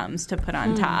breadcrumbs to put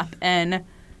on top. And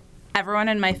everyone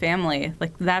in my family,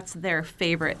 that's their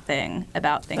favorite thing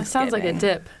about Thanksgiving. That sounds like a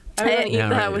dip. I would eat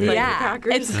that with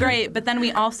crackers. It's great. But then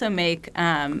we also make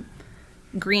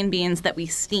green beans that we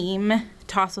steam,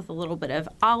 toss with a little bit of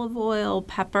olive oil,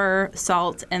 pepper,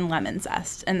 salt, and lemon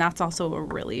zest. And that's also a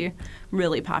really,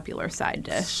 really popular side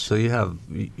dish. So you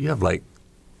have like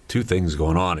two things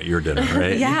going on at your dinner,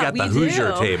 right? Yeah, You've got the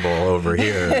Hoosier table over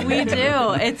here. We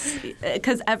do. It's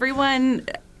because everyone,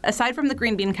 aside from the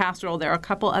green bean casserole, there are a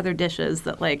couple other dishes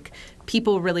that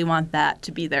people really want that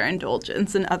to be their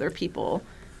indulgence, and other people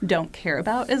don't care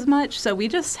about as much. So we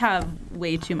just have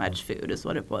way too much food is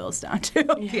what it boils down to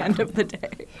at the end of the day.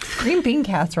 Green bean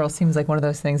casserole seems like one of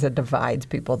those things that divides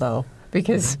people, though,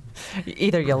 because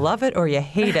either you love it or you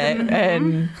hate it.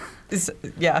 And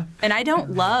yeah. And I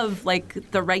don't love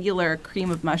the regular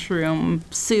cream of mushroom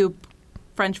soup,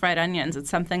 French fried onions. It's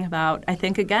something about, I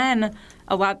think, again,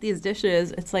 a lot of these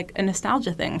dishes, it's like a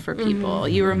nostalgia thing for people.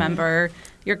 You remember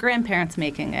your grandparents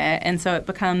making it, and so it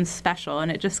becomes special,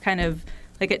 and it just kind of,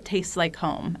 it tastes like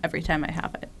home every time I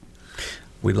have it.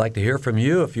 We'd like to hear from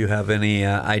you if you have any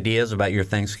ideas about your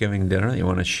Thanksgiving dinner that you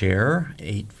want to share.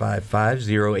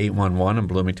 855-0811 in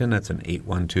Bloomington. That's an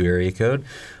 812 area code.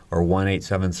 Or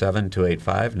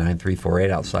 1-877-285-9348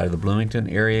 outside of the Bloomington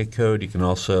area code. You can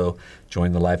also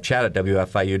join the live chat at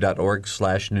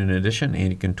wfiu.org/Noon Edition,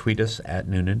 and you can tweet us at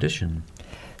Noon Edition.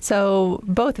 So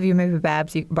both of you, maybe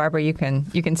Barbara, you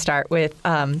can start with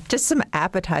just some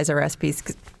appetizer recipes.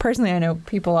 'Cause personally, I know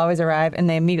people always arrive and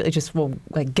they immediately just will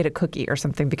get a cookie or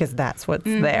something because that's what's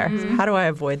there. So how do I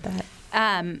avoid that?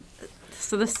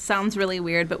 So this sounds really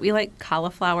weird, but we like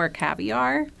cauliflower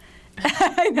caviar.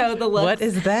 I know the look. What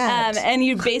is that? And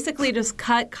you basically just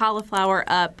cut cauliflower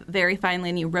up very finely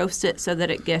and you roast it so that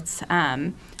it gets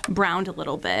browned a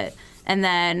little bit. And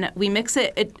then we mix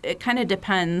it. It kind of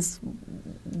depends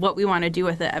what we want to do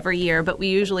with it every year, but we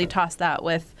usually toss that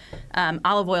with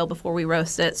olive oil before we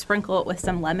roast it, sprinkle it with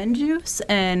some lemon juice,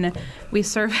 and we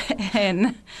serve it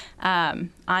in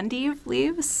endive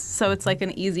leaves. So it's like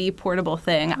an easy, portable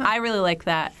thing. I really like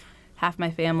that. Half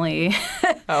my family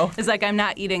is like, I'm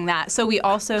not eating that. So we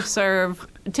also serve,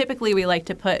 typically we like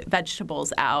to put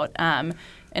vegetables out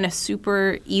in a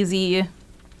super easy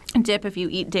dip if you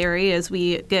eat dairy, as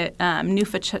we get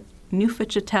Neuchâtel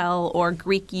or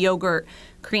Greek yogurt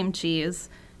cream cheese,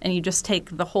 and you just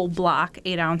take the whole block,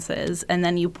 8 ounces, and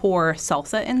then you pour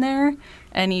salsa in there,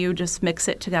 and you just mix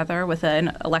it together with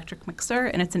an electric mixer,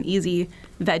 and it's an easy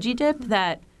veggie dip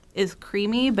that is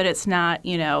creamy, but it's not,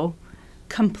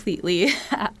 completely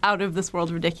out of this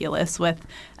world ridiculous with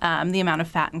the amount of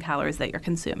fat and calories that you're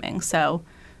consuming. So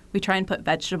we try and put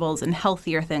vegetables and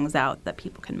healthier things out that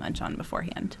people can munch on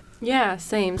beforehand. Yeah,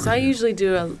 same. So I usually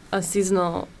do a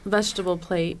seasonal vegetable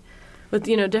plate with,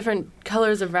 different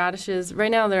colors of radishes. Right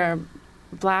now there are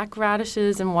black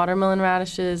radishes and watermelon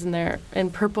radishes,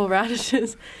 and purple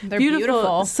radishes. They're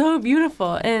beautiful. So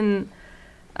beautiful. And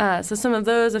so some of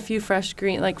those, a few fresh and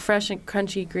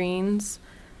crunchy greens,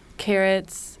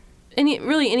 carrots,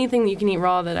 anything that you can eat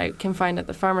raw that I can find at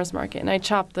the farmer's market. And I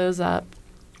chop those up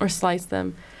or slice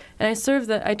them. And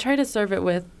I try to serve it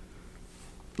with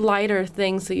lighter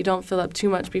things so you don't fill up too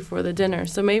much before the dinner.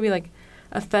 So maybe like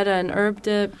a feta and herb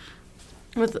dip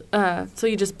with so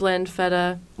you just blend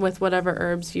feta with whatever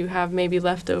herbs you have maybe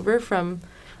left over from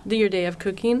your day of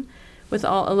cooking with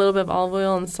a little bit of olive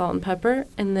oil and salt and pepper.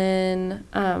 And then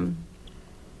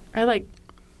I like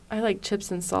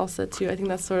chips and salsa too. I think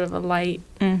that's sort of a light.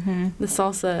 Mm-hmm. The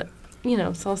salsa,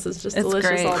 salsa is just It's delicious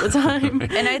great. all the time.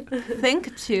 And I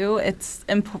think, too, it's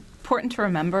important to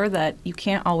remember that you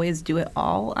can't always do it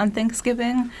all on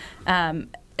Thanksgiving.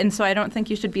 And so I don't think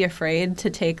you should be afraid to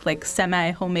take, like,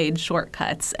 semi-homemade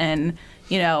shortcuts. And,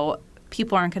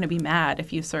 people aren't going to be mad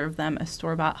if you serve them a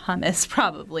store-bought hummus,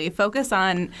 probably. Focus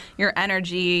on your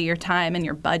energy, your time, and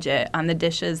your budget on the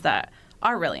dishes that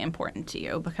are really important to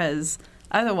you, because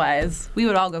otherwise we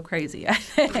would all go crazy, I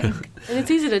think. And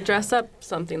it's easy to dress up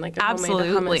something like a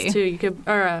homemade hummus too.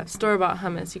 Or a store-bought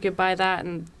hummus. You could buy that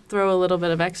and throw a little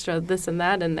bit of extra this and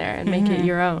that in there and make it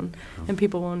your own, and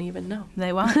people won't even know.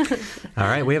 They won't. All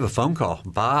right, we have a phone call.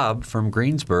 Bob from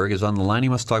Greensburg is on the line. He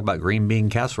wants to talk about green bean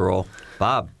casserole.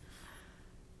 Bob.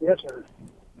 Yes, sir.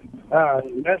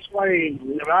 The best way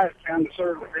that I found to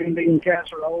serve the green bean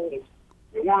casserole is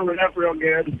you warm it up real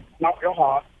good, not real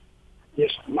hot,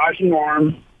 just nice and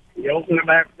warm. You open the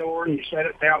back door and you set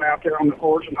it down out there on the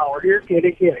porch and holler, "Here,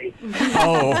 kitty, kitty."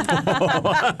 Oh.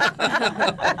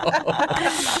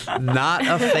 Not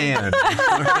a fan.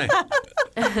 All right.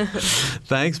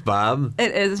 Thanks, Bob.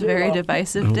 It is a very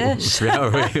divisive dish. Yeah,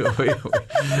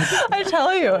 I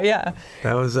tell you, yeah.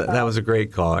 that was a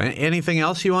great call. Anything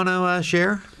else you want to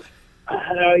share?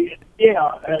 Yeah.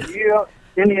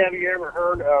 Any of you ever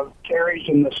heard of cherries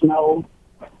in the snow?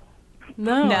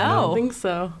 No, I No. don't think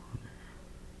so.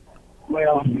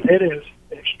 Well, it is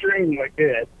extremely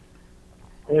good.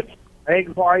 It's egg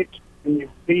whites, and you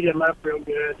beat them up real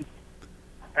good,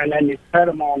 and then you put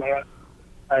them on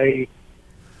a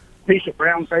piece of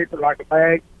brown paper, like a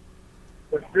bag,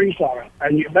 with grease on it,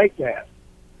 and you bake that.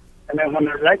 And then when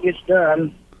that gets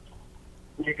done,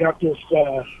 you got this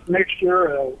mixture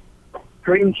of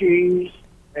cream cheese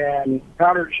and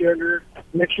powdered sugar.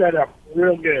 Mix that up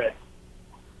real good.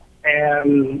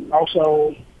 And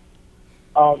also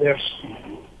all this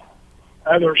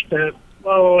other stuff.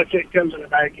 Oh, it comes in a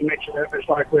bag. You mix it up. It's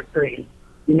like whipped cream.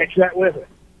 You mix that with it.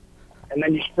 And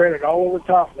then you spread it all over the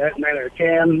top of that, and then a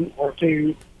can or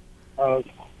two of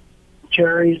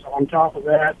cherries on top of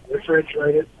that,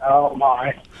 refrigerated. Oh,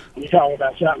 my. You talk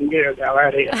about something good. Now,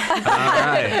 that is. All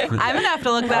right. I'm going to have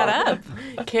to look that up.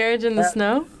 Carriage in the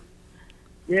snow?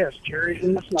 Yes, cherries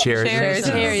in the snow. Cherries. Cherries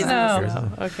in the Cherries in snow. the snow.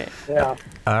 Okay. Yeah.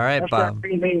 All right, That's Bob. that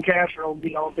green bean casserole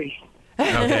B.O.B.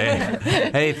 Okay.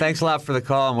 Hey, thanks a lot for the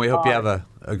call, and we hope you have a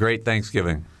great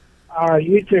Thanksgiving. All right,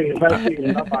 you too. Thank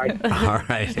you. Bye-bye. All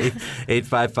right.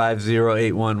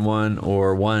 855-0811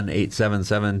 or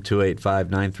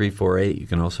 1-877-285-9348. You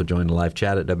can also join the live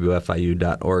chat at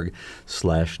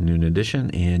wfiu.org/Noon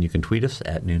Edition, and you can tweet us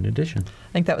at Noon Edition.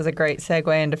 I think that was a great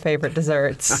segue into favorite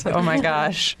desserts. Oh my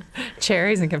gosh.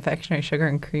 Cherries and confectionery sugar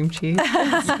and cream cheese.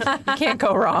 You can't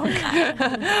go wrong.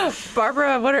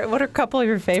 Barbara, what are a couple of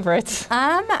your favorites?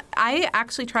 I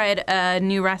actually tried a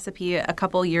new recipe a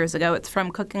couple years ago. It's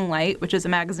from Cooking Light, which is a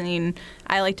magazine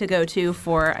I like to go to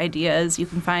for ideas. You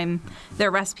can find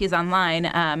their recipes online,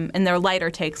 and their lighter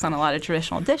takes on a lot of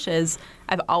traditional dishes.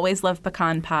 I've always loved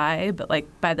pecan pie, but like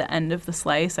by the end of the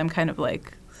slice, I'm kind of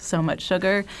like, so much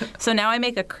sugar. So now I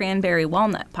make a cranberry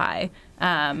walnut pie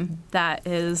that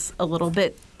is a little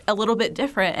bit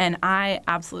different, and I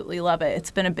absolutely love it.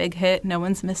 It's been a big hit. No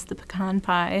one's missed the pecan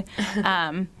pie.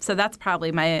 So that's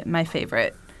probably my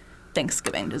favorite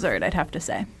Thanksgiving dessert, I'd have to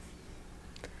say.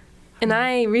 And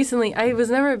I was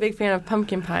never a big fan of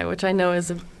pumpkin pie, which I know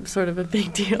is sort of a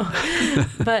big deal.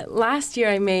 But last year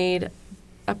I made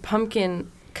a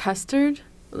pumpkin custard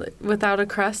without a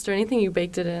crust or anything. You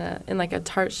baked it in like a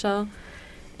tart shell,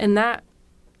 and that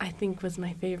I think was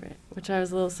my favorite, which I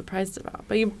was a little surprised about.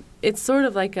 But it's sort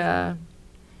of like a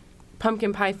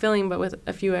pumpkin pie filling, but with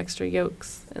a few extra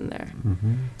yolks in there.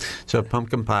 Mm-hmm. So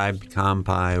pumpkin pie, pecan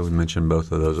pie, we mentioned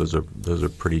both of those. Those are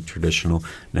pretty traditional.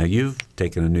 Now you've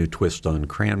taken a new twist on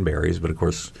cranberries, but of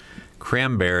course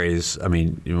cranberries, I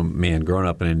mean, man, growing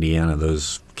up in Indiana,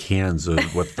 those cans of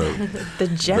what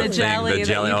The jelly. The jelly that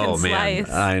you oh can man,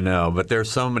 slice. I know. But there's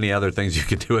so many other things you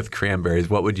could do with cranberries.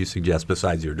 What would you suggest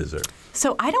besides your dessert?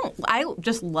 So I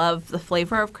just love the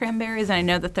flavor of cranberries, and I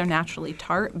know that they're naturally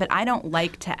tart, but I don't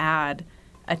like to add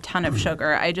a ton of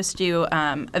sugar. I just do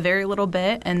a very little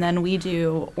bit, and then we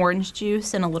do orange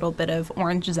juice and a little bit of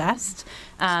orange zest,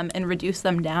 and reduce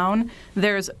them down.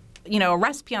 There's a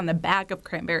recipe on the back of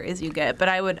cranberries you get, but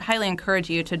I would highly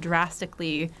encourage you to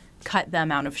drastically cut the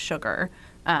amount of sugar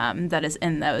that is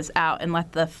in those out and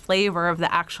let the flavor of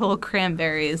the actual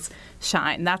cranberries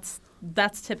shine. That's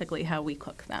typically how we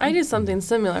cook them. I do something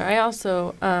similar. I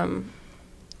also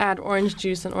add orange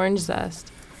juice and orange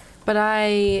zest, but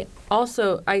I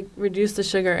reduce the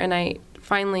sugar and I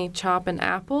finely chop an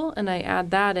apple and I add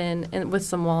that in and with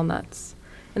some walnuts,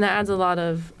 and that adds a lot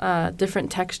of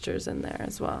different textures in there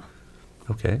as well.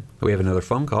 Okay. We have another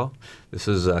phone call. This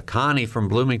is Connie from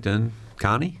Bloomington.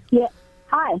 Connie? Yeah.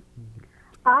 Hi.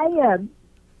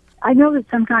 I know that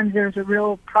sometimes there's a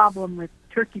real problem with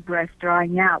turkey breast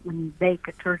drying out when you bake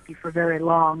a turkey for very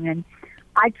long. And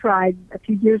I tried a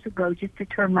few years ago just to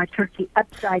turn my turkey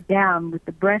upside down with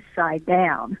the breast side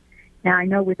down. Now, I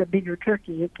know with a bigger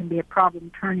turkey it can be a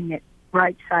problem turning it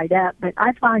right side up, but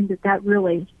I find that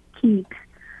really keeps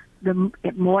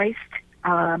it moist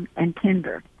and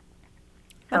tender.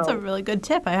 That's So- a really good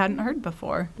tip I hadn't heard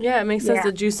before. Yeah, it makes sense.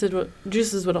 Yeah. The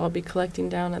juices would all be collecting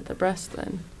down at the breast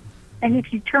then. And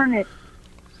if you turn it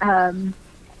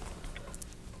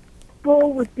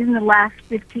full within the last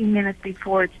 15 minutes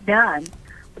before it's done,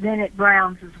 then it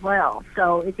browns as well.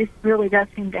 So it just really does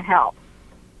seem to help.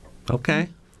 Okay.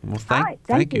 Well, All right,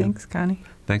 thank you. Thanks, Connie.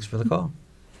 Thanks for the call.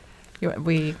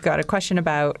 We got a question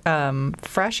about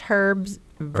fresh herbs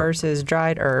versus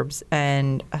dried herbs,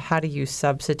 and how do you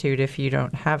substitute if you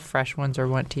don't have fresh ones or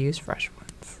want to use fresh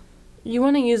ones? You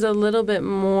want to use a little bit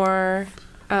more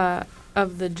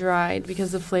of the dried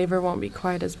because the flavor won't be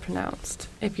quite as pronounced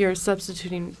if you're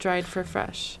substituting dried for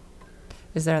fresh.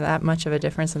 Is there that much of a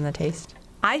difference in the taste?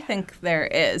 I think there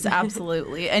is,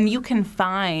 absolutely. And you can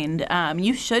find,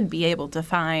 you should be able to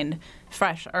find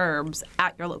fresh herbs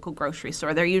at your local grocery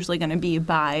store. They're usually going to be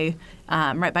right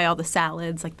by all the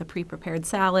salads, like the pre-prepared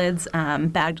salads,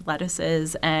 bagged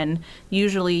lettuces, and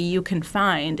usually you can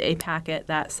find a packet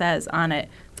that says on it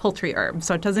poultry herbs.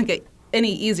 So it doesn't get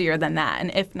any easier than that.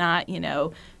 And if not,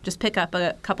 just pick up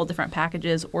a couple different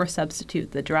packages or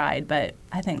substitute the dried. But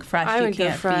I think fresh, I you would go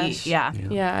can't fresh. beat. Yeah.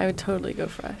 Yeah, I would totally go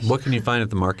fresh. What can you find at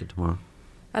the market tomorrow?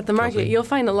 At the market, Kelsey? you'll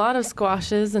find a lot of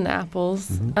squashes and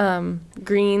apples,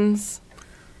 greens.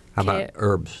 How about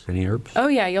herbs? Any herbs? Oh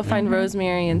yeah, you'll find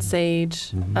rosemary and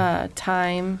sage,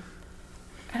 thyme.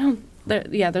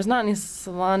 There's not any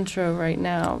cilantro right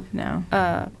now.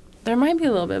 No. There might be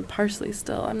a little bit of parsley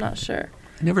still. I'm not sure.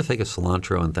 I never think of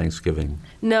cilantro on Thanksgiving.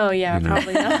 No, yeah, You know.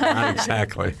 probably not. Not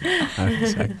exactly. Not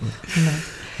exactly.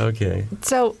 Okay.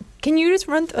 So can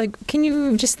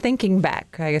you just thinking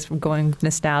back, I guess we're going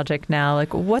nostalgic now,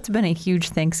 like what's been a huge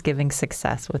Thanksgiving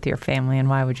success with your family and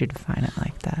why would you define it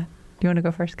like that? Do you want to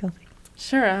go first, Kelsey?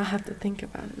 Sure, I'll have to think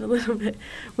about it a little bit.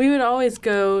 We would always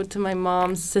go to my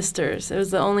mom's sisters. It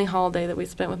was the only holiday that we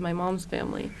spent with my mom's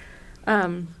family.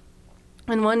 And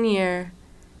one year,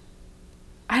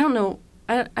 I don't know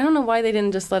why they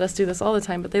didn't just let us do this all the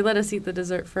time, but they let us eat the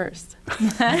dessert first.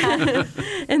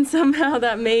 And somehow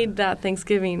that made that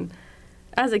Thanksgiving,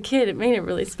 as a kid, it made it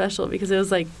really special because it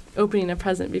was like opening a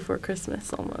present before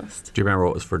Christmas almost. Do you remember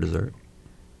what was for dessert?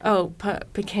 Oh,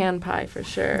 pecan pie for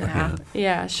sure. Yeah.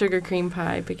 Yeah, sugar cream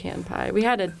pie, pecan pie. We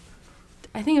had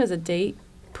I think it was a date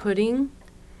pudding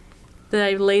that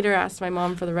I later asked my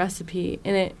mom for the recipe,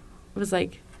 and it was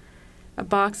like a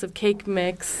box of cake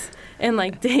mix and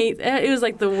like dates. It was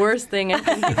like the worst thing I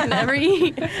think you can ever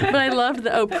eat. But I loved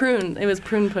prune. It was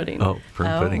prune pudding. Oh,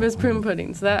 prune pudding. It was prune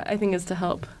pudding. So that I think is to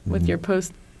help with your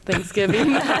post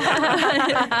Thanksgiving.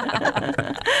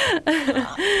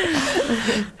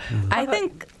 I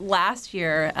think last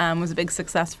year was a big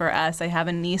success for us. I have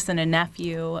a niece and a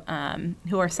nephew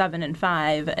who are 7 and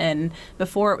 5, and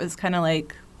before it was kind of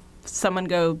like someone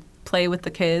go play with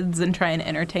the kids and try and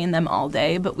entertain them all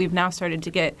day, but we've now started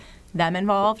to get them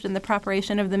involved in the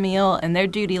preparation of the meal, and their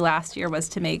duty last year was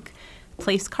to make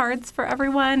place cards for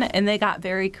everyone, and they got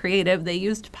very creative. They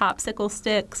used popsicle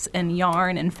sticks and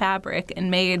yarn and fabric and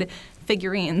made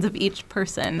figurines of each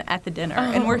person at the dinner,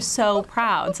 and we're so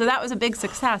proud. So that was a big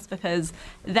success because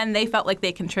then they felt like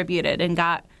they contributed and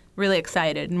got really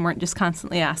excited and weren't just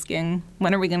constantly asking,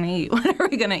 when are we going to eat? When are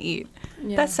we going to eat?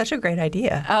 Yeah. That's such a great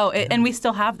idea. And we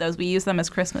still have those. We use them as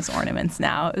Christmas ornaments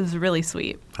now. It was really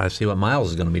sweet. I see what Miles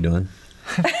is going to be doing.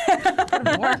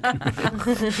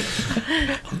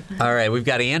 All right, we've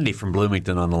got Andy from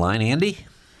Bloomington on the line. Andy,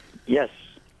 Yes.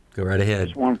 go right ahead.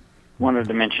 Just wanted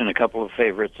to mention a couple of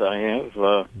favorites I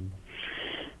have.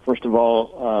 First of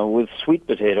all, with sweet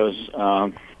potatoes,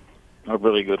 a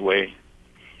really good way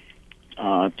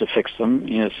to fix them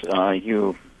is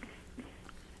you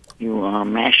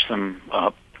mash them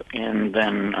up and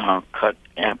then cut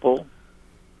apple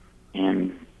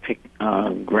and pick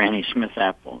Granny Smith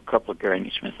apple, a couple of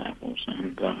Granny Smith apples,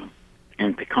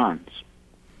 and pecans.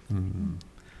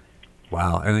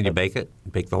 Wow, and then you bake it?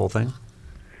 Bake the whole thing?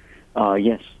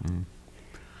 Yes.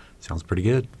 Sounds pretty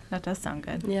good. That does sound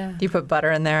good. Yeah. Do you put butter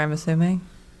in there, I'm assuming?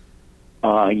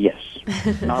 Yes.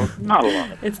 Not a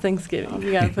lot. It's Thanksgiving.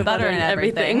 You got to put Butter butter in in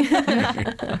everything.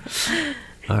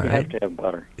 All You right. have to have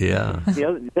butter. Yeah. The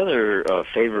other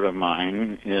favorite of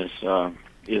mine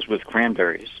is with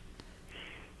cranberries,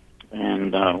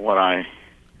 and what I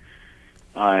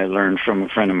learned from a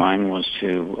friend of mine was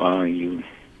to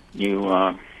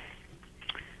you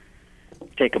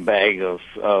take a bag of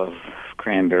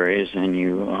cranberries and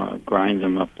you grind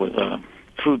them up with a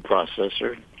food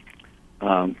processor,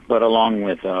 but along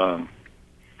with a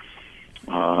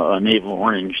navel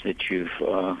orange that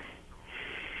you've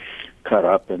cut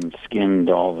up and skinned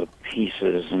all the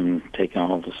pieces and taken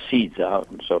all the seeds out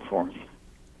and so forth,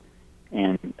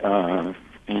 and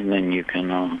then you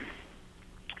can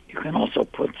also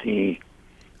put the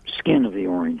skin of the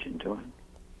orange into it,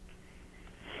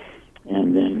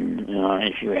 and then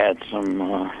if you add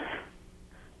some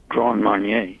Grand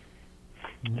Marnier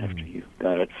after you've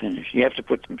got it finished, you have to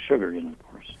put some sugar in, of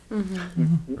course,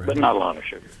 but not a lot of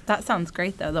sugar. That sounds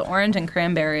great, though. The orange and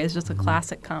cranberry is just a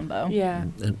classic combo. Yeah.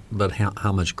 But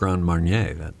how much Grand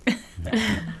Marnier? That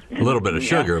a little bit of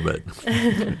sugar, but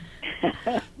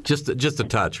just a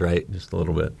touch, right? Just a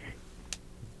little bit.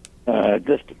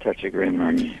 Just a touch of Grand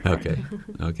Marnier.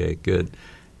 Okay, good.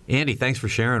 Andy, thanks for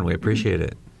sharing. We appreciate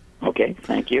it. Okay,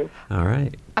 thank you. All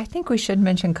right. I think we should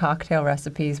mention cocktail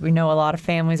recipes. We know a lot of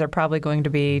families are probably going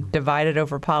to be divided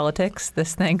over politics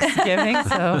this Thanksgiving,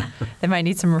 so they might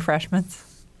need some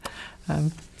refreshments.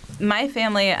 My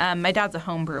family, my dad's a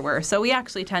home brewer, so we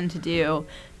actually tend to do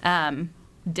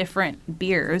different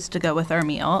beers to go with our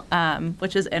meal,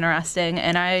 which is interesting.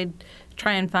 And I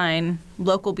try and find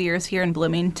local beers here in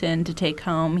Bloomington to take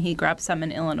home. He grabs some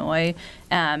in Illinois,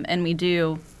 and we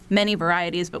do many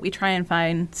varieties, but we try and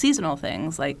find seasonal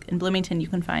things. Like in Bloomington, you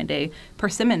can find a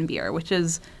persimmon beer, which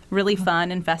is really fun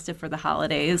and festive for the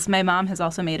holidays. My mom has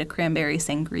also made a cranberry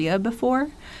sangria before,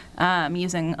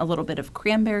 using a little bit of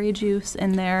cranberry juice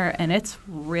in there, and it's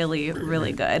really,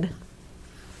 really good.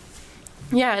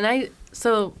 Yeah, and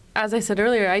so as I said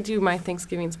earlier, I do my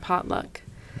Thanksgivings potluck.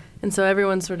 And so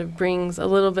everyone sort of brings a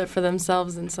little bit for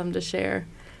themselves and some to share.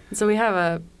 And so we have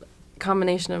a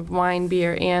combination of wine,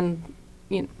 beer, and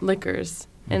liquors.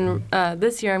 And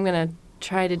this year I'm going to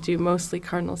try to do mostly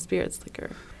Cardinal Spirits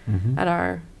liquor at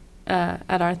our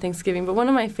Thanksgiving. But one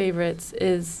of my favorites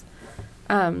is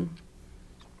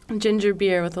ginger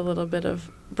beer with a little bit of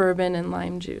bourbon and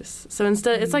lime juice. So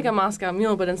instead, it's like a Moscow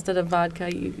Mule, but instead of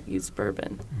vodka, you use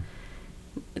bourbon.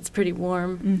 It's pretty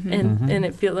warm, and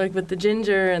it feels like with the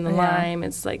ginger and the lime,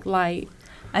 it's like light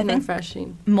and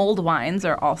refreshing. Mulled wines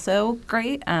are also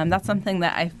great. That's something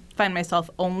that I find myself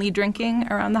only drinking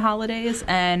around the holidays,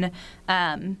 and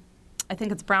I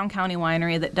think it's Brown County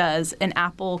Winery that does an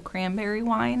apple cranberry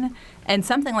wine, and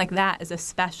something like that is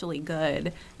especially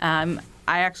good. I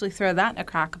actually throw that in a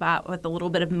crock pot with a little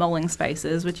bit of mulling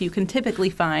spices, which you can typically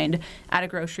find at a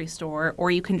grocery store,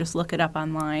 or you can just look it up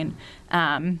online.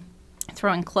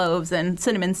 Throwing cloves and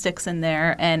cinnamon sticks in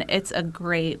there, and it's a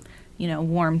great,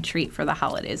 warm treat for the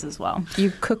holidays as well.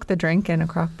 You cook the drink in a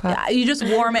crock pot? Yeah, you just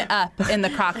warm it up in the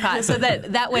crock pot so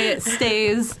that way it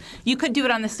stays. You could do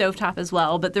it on the stovetop as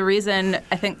well, but the reason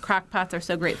I think crock pots are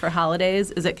so great for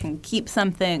holidays is it can keep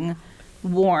something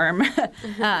warm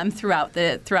throughout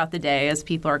the day as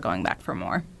people are going back for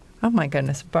more. Oh, my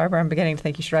goodness. Barbara, I'm beginning to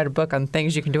think you should write a book on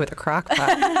things you can do with a crock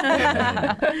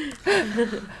pot.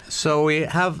 So we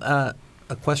have a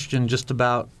question just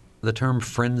about the term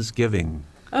Friendsgiving.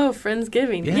 Oh,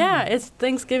 Friendsgiving. Yeah, it's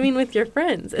Thanksgiving with your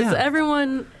friends. It's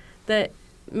everyone that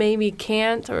maybe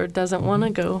can't or doesn't want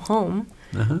to go home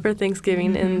for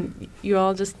Thanksgiving, and you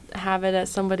all just have it at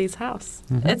somebody's house.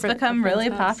 It's become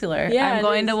really popular. Yeah, I'm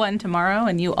going to one tomorrow,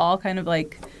 and you all kind of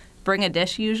bring a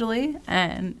dish usually,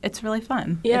 and it's really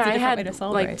fun. Yeah, it's a I different way had to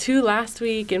celebrate. 2 last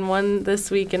week and 1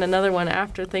 this week and another one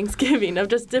after Thanksgiving of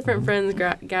just different friends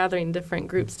gathering different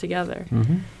groups together.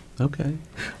 Okay.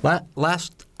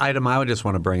 Last item I would just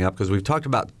want to bring up, because we've talked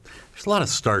about, there's a lot of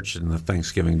starch in the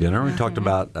Thanksgiving dinner. We talked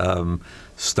about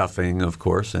stuffing, of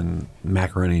course, and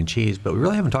macaroni and cheese, but we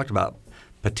really haven't talked about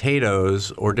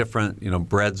potatoes or different,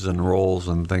 breads and rolls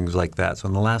and things like that. So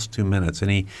in the last 2 minutes,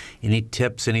 any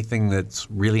tips, anything that's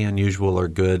really unusual or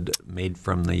good made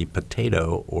from the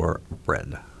potato or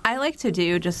bread? I like to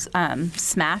do just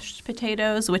smashed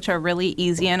potatoes, which are really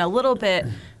easy and a little bit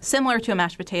similar to a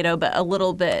mashed potato, but a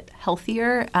little bit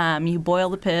healthier. You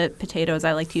boil the potatoes.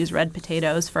 I like to use red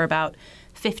potatoes for about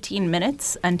 15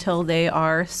 minutes until they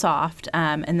are soft,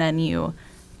 and then you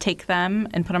take them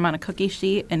and put them on a cookie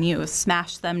sheet, and you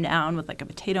smash them down with like a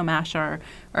potato masher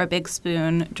or a big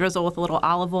spoon, drizzle with a little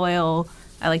olive oil.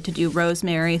 I like to do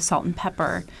rosemary, salt, and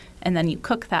pepper. And then you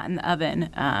cook that in the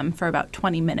oven for about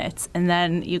 20 minutes. And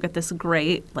then you get this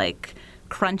great,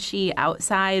 crunchy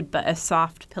outside, but a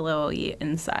soft, pillowy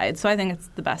inside. So I think it's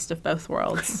the best of both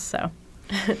worlds. So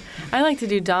I like to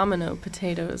do domino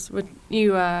potatoes.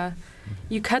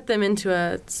 You cut them into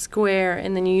a square,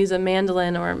 and then you use a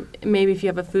mandolin, or maybe if you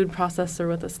have a food processor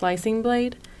with a slicing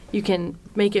blade, you can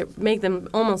make them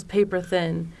almost paper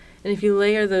thin. And if you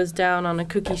layer those down on a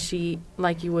cookie sheet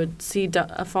like you would see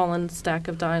a fallen stack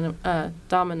of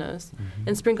dominoes,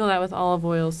 and sprinkle that with olive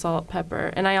oil, salt,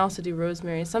 pepper, and I also do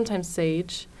rosemary, sometimes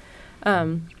sage,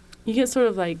 you get sort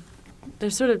of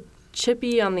they're sort of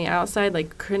chippy on the outside,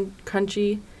 like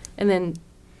crunchy, and then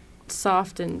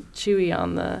soft and chewy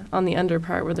on the under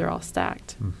part where they're all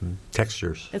stacked. Mm-hmm.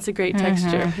 Textures. It's a great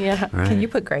texture, yeah. Right. Can you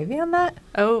put gravy on that?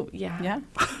 Oh, yeah. yeah.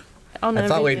 I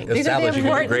thought we'd established you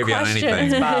can put gravy on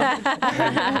anything.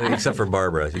 Except for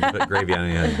Barbara. You can put gravy on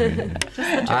anything.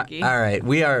 All right.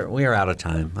 We are out of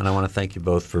time, and I want to thank you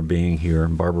both for being here.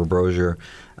 Barbara Brosier,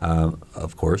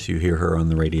 of course, you hear her on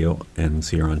the radio and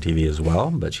see her on TV as well,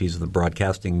 but she's the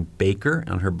broadcasting baker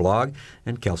on her blog,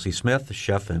 and Kelsey Smith, the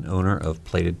chef and owner of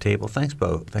Plated Table. Thanks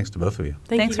to both of you.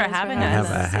 Thanks for having us. Have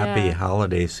a happy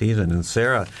holiday season. And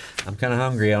Sarah, I'm kind of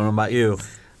hungry. I don't know about you.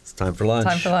 It's time for lunch.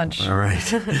 Time for lunch. All right.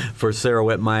 For Sarah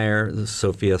Whitmire,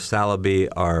 Sophia Salaby,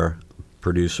 our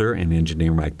producer, and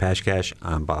engineer Mike Pashkash,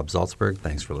 I'm Bob Zaltzberg.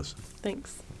 Thanks for listening.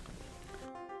 Thanks.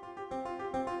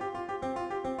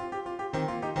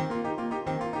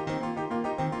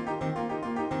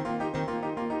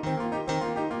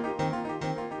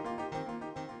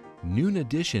 Noon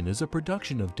Edition is a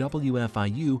production of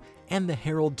WFIU and the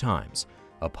Herald Times.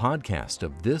 A podcast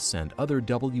of this and other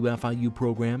WFIU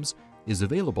programs is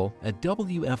available at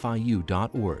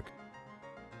WFIU.org.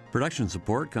 Production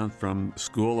support comes from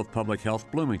School of Public Health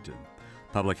Bloomington.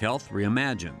 Public Health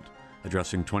Reimagined,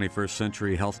 addressing 21st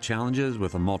century health challenges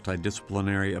with a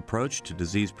multidisciplinary approach to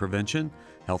disease prevention,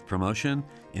 health promotion,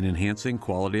 and enhancing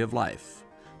quality of life.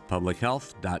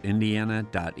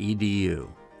 publichealth.indiana.edu.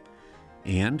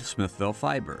 And Smithville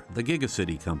Fiber, the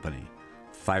Gigacity Company.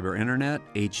 Fiber Internet,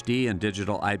 HD, and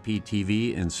digital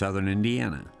IPTV in southern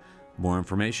Indiana. More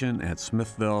information at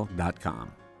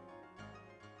smithville.com.